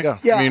opinion, right?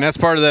 Yeah. I mean, that's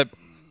part of that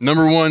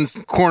number one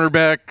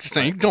cornerback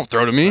saying, "Don't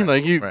throw to me."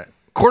 Like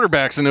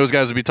quarterbacks and those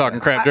guys would be talking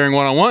crap during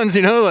one-on-ones.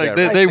 They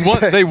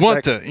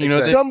want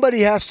to.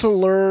 Somebody has to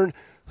learn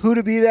who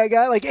to be that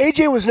guy. Like,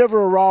 AJ was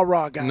never a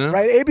rah-rah guy,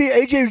 right?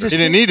 AJ was just... He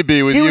didn't need to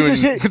be with you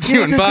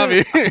and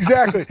Bobby.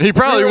 Exactly. He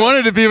probably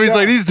wanted to be, but he's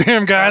like, these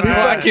damn guys,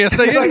 I can't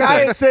say anything. Like,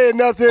 I ain't saying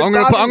nothing. I'm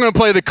going to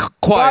play the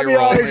quiet Bobby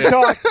role. always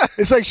talks.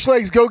 It's like,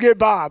 Schlegs, go get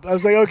Bob. I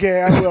was like,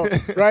 okay, I will,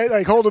 right?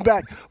 Like, hold him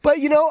back. But,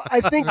 I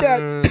think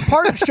that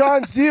part of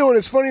Sean's deal, and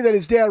it's funny that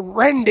his dad,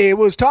 Randy,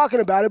 was talking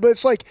about it, but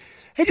it's like,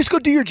 hey, just go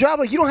do your job.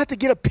 Like, you don't have to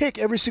get a pick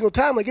every single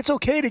time. Like, it's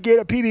okay to get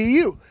a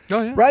PBU,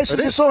 right? So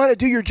just learn how to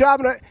do your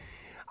job. And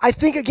I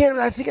think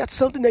that's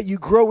something that you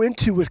grow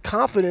into with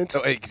confidence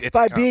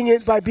by being in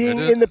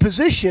the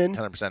position.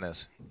 100%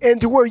 is.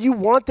 And to where you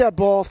want that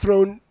ball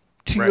thrown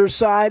to your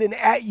side and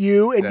at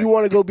you, and you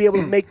want to go be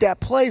able to make that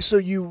play, so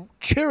you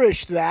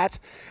cherish that.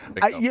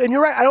 And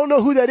you're right. I don't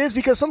know who that is,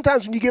 because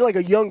sometimes when you get like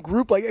a young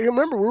group, like, I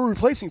remember we were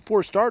replacing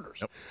 4 starters.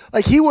 Yep.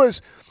 Like, he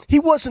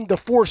wasn't the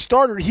 4th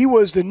starter. He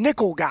was the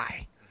nickel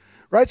guy,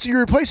 right? So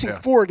you're replacing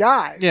 4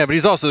 guys. Yeah, but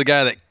he's also the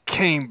guy that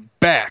came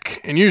back.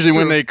 And usually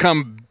when they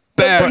come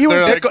back.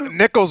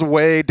 Nichols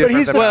way different. But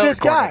he's the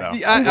fifth guy.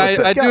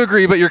 I do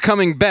agree, but you're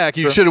coming back.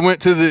 You should have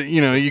went to the,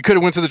 you could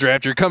have went to the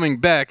draft. You're coming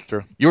back.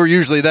 True. You're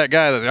usually that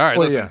guy that's, all right,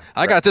 listen,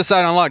 I got this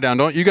side on lockdown.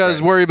 Don't you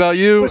guys worry about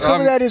you. But some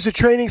of that is a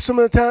training. Some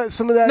of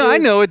that. No, I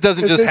know it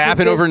doesn't just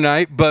happen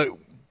overnight, but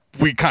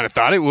we kind of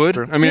thought it would.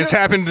 True. I mean, it's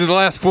happened in the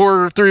last 3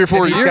 or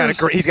 4 years.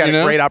 He's got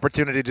a great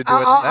opportunity to do it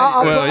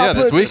tonight.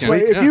 This weekend.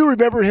 If you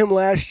remember him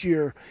last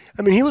year,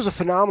 I mean, he was a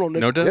phenomenal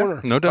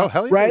corner. No doubt. Oh,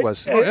 hell yeah, right? he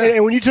was.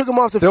 And when you took him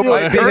off the field,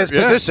 might be his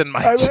position,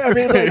 Mike. I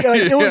mean,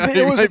 it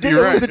was a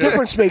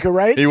difference maker,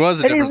 right? He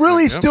was, and he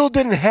really still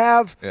didn't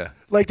have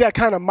like that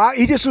kind of.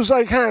 He just was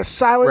like kind of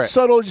silent,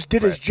 subtle, just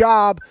did his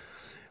job.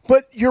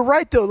 But you're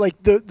right, though.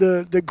 Like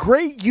the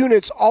great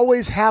units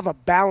always have a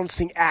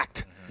balancing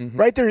act. Mm-hmm.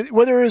 Right there,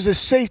 whether it was a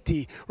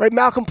safety, right?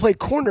 Malcolm played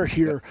corner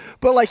here,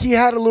 but like he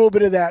had a little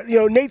bit of that.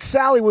 Nate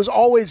Sally was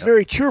always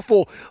very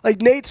cheerful. Like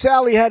Nate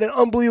Sally had an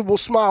unbelievable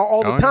smile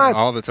all the time.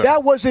 All the time.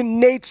 That wasn't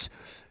Nate's,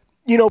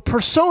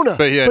 persona.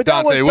 But he had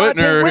Dante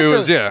Whitner, who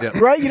was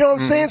right. You know what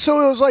I'm saying? So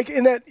it was like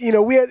in that,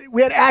 we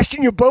had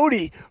Ashton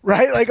Yabodi,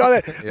 right? Like all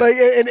that, like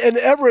and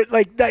Everett,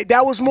 like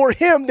that was more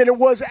him than it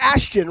was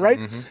Ashton, right?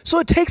 Mm-hmm. So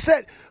it takes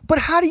that. But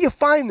how do you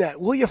find that?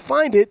 Well, you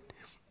find it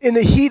in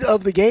the heat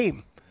of the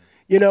game.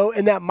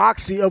 And that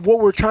moxie of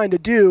what we're trying to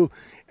do.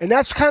 And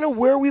that's kind of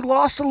where we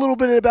lost a little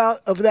bit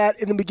of that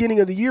in the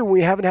beginning of the year when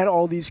we haven't had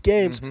all these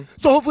games. Mm-hmm.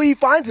 So hopefully he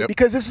finds it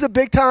because this is a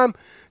big time.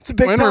 It's a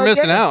big time. We're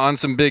missing out on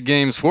some big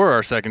games for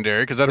our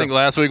secondary because I think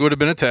last week would have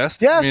been a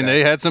test. Yeah. I mean,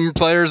 they had some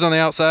players on the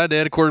outside. They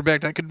had a quarterback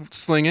that could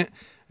sling it.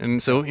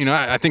 And so,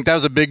 I think that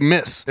was a big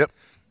miss. Yep.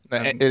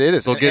 It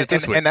is. We'll get it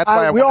this week. And that's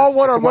why we all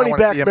want our money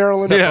back,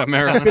 Maryland. Yeah,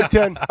 Maryland. Big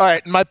Ten. All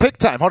right, my pick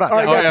time. Hold on.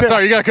 All right,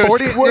 sorry, you got to go.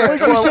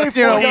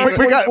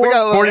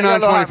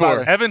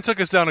 49-24. Evan took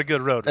us down a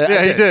good road.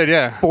 Yeah, he did.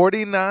 Yeah.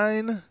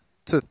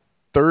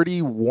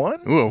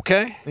 49-31. Ooh,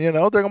 okay. They're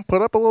going to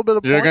put up a little bit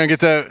of points. You're going to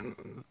get that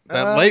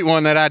late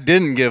one that I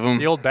didn't give him.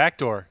 The old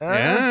backdoor.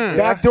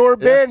 Backdoor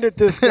bandit,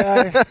 this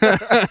guy.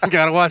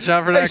 Got to watch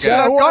out for that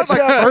guy. I've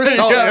gone first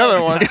all the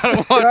other ones. Got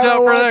to watch out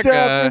for that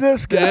guy. For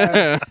this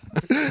guy.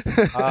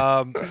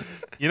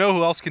 You know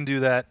who else can do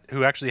that,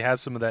 who actually has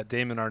some of that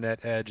Damon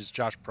Arnett edge, is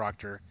Josh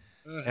Proctor.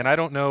 And I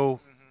don't know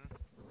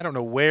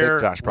where,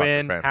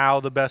 when,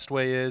 how the best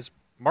way is.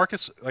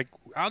 Marcus,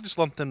 I'll just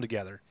lump them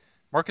together.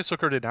 Marcus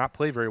Hooker did not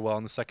play very well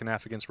in the second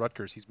half against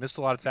Rutgers. He's missed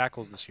a lot of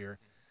tackles this year.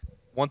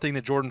 One thing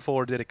that Jordan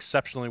Fuller did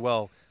exceptionally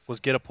well was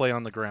get a play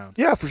on the ground.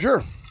 Yeah, for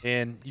sure.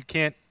 And you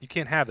can't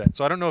have that.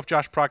 So I don't know if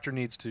Josh Proctor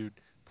needs to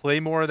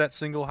play more of that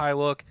single high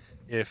look,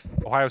 if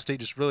Ohio State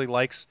just really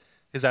likes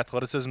his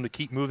athleticism to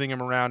keep moving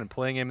him around and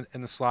playing him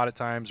in the slot at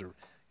times, or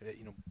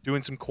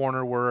doing some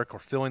corner work or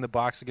filling the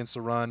box against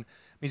the run. I mean,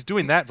 he's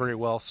doing that very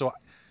well. So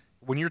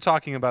when you're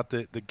talking about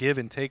the give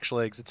and take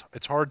Schlegs,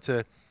 it's hard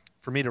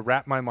for me to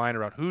wrap my mind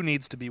around who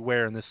needs to be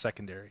where in this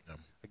secondary. Yeah.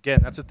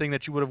 Again, that's a thing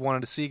that you would have wanted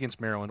to see against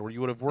Maryland, or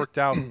you would have worked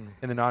out in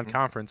the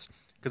non-conference.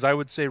 Because I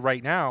would say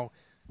right now,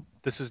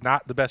 this is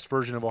not the best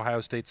version of Ohio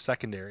State's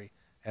secondary.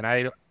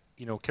 And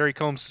Kerry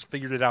Combs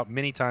figured it out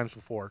many times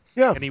before,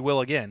 and he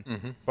will again.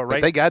 Mm-hmm. But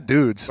they got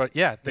dudes. But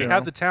they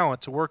have the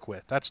talent to work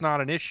with. That's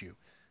not an issue.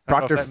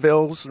 Proctor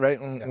fills,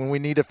 right? When we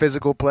need a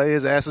physical play,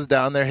 his ass is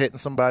down there hitting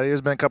somebody. There's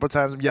been a couple of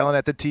times I'm yelling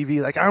at the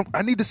TV, like, I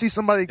need to see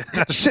somebody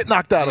get the shit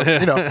knocked out of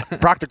him.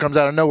 Proctor comes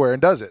out of nowhere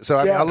and does it. So,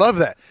 I love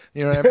that.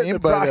 You know what I mean?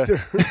 But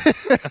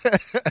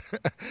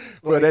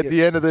at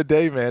the end of the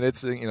day, man,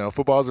 it's,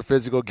 football is a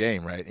physical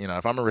game, right?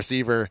 If I'm a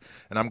receiver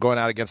and I'm going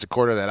out against a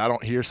quarter that I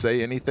don't hear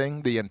say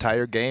anything the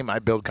entire game, I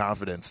build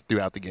confidence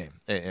throughout the game.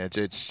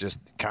 It's just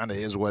kind of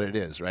is what it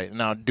is, right?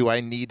 Now, do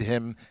I need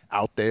him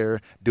out there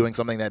doing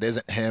something that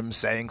isn't him,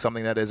 saying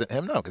something that isn't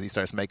him? No, because he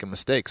starts making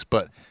mistakes.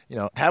 But,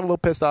 have a little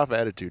pissed off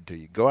attitude to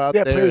you. Go out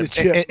there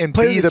and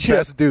be the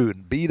best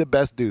dude. Be the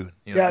best dude.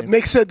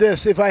 Mick said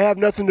this, if I have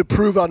nothing to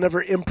prove, I'll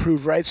never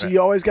improve, right? So you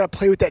always got to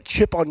play with that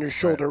chip on your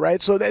shoulder, right?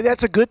 So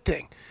that's a good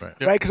thing, right?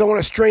 Because I want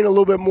to strain a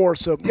little bit more.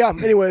 So,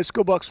 anyways,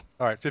 go Bucks.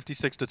 All right,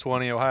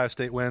 56-20, Ohio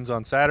State wins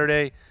on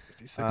Saturday.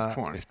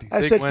 56-20.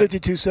 I said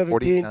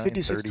 52-17,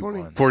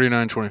 56-20.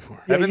 49-24.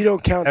 Yeah, you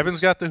don't count. Evan's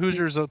got the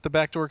Hoosiers at the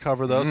backdoor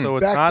cover, though, so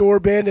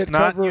it's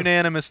not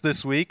unanimous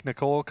this week.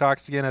 Nicole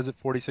Cox again has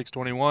it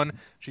 46-21.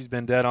 She's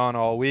been dead on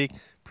all week.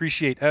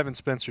 Appreciate Evan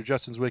Spencer,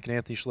 Justin Zwick, and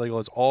Anthony Schlegel,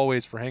 as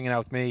always, for hanging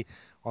out with me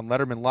on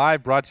Lettermen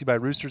Live, brought to you by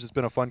Roosters. It's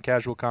been a fun,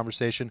 casual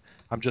conversation.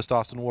 I'm just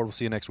Austin Ward. We'll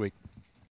see you next week.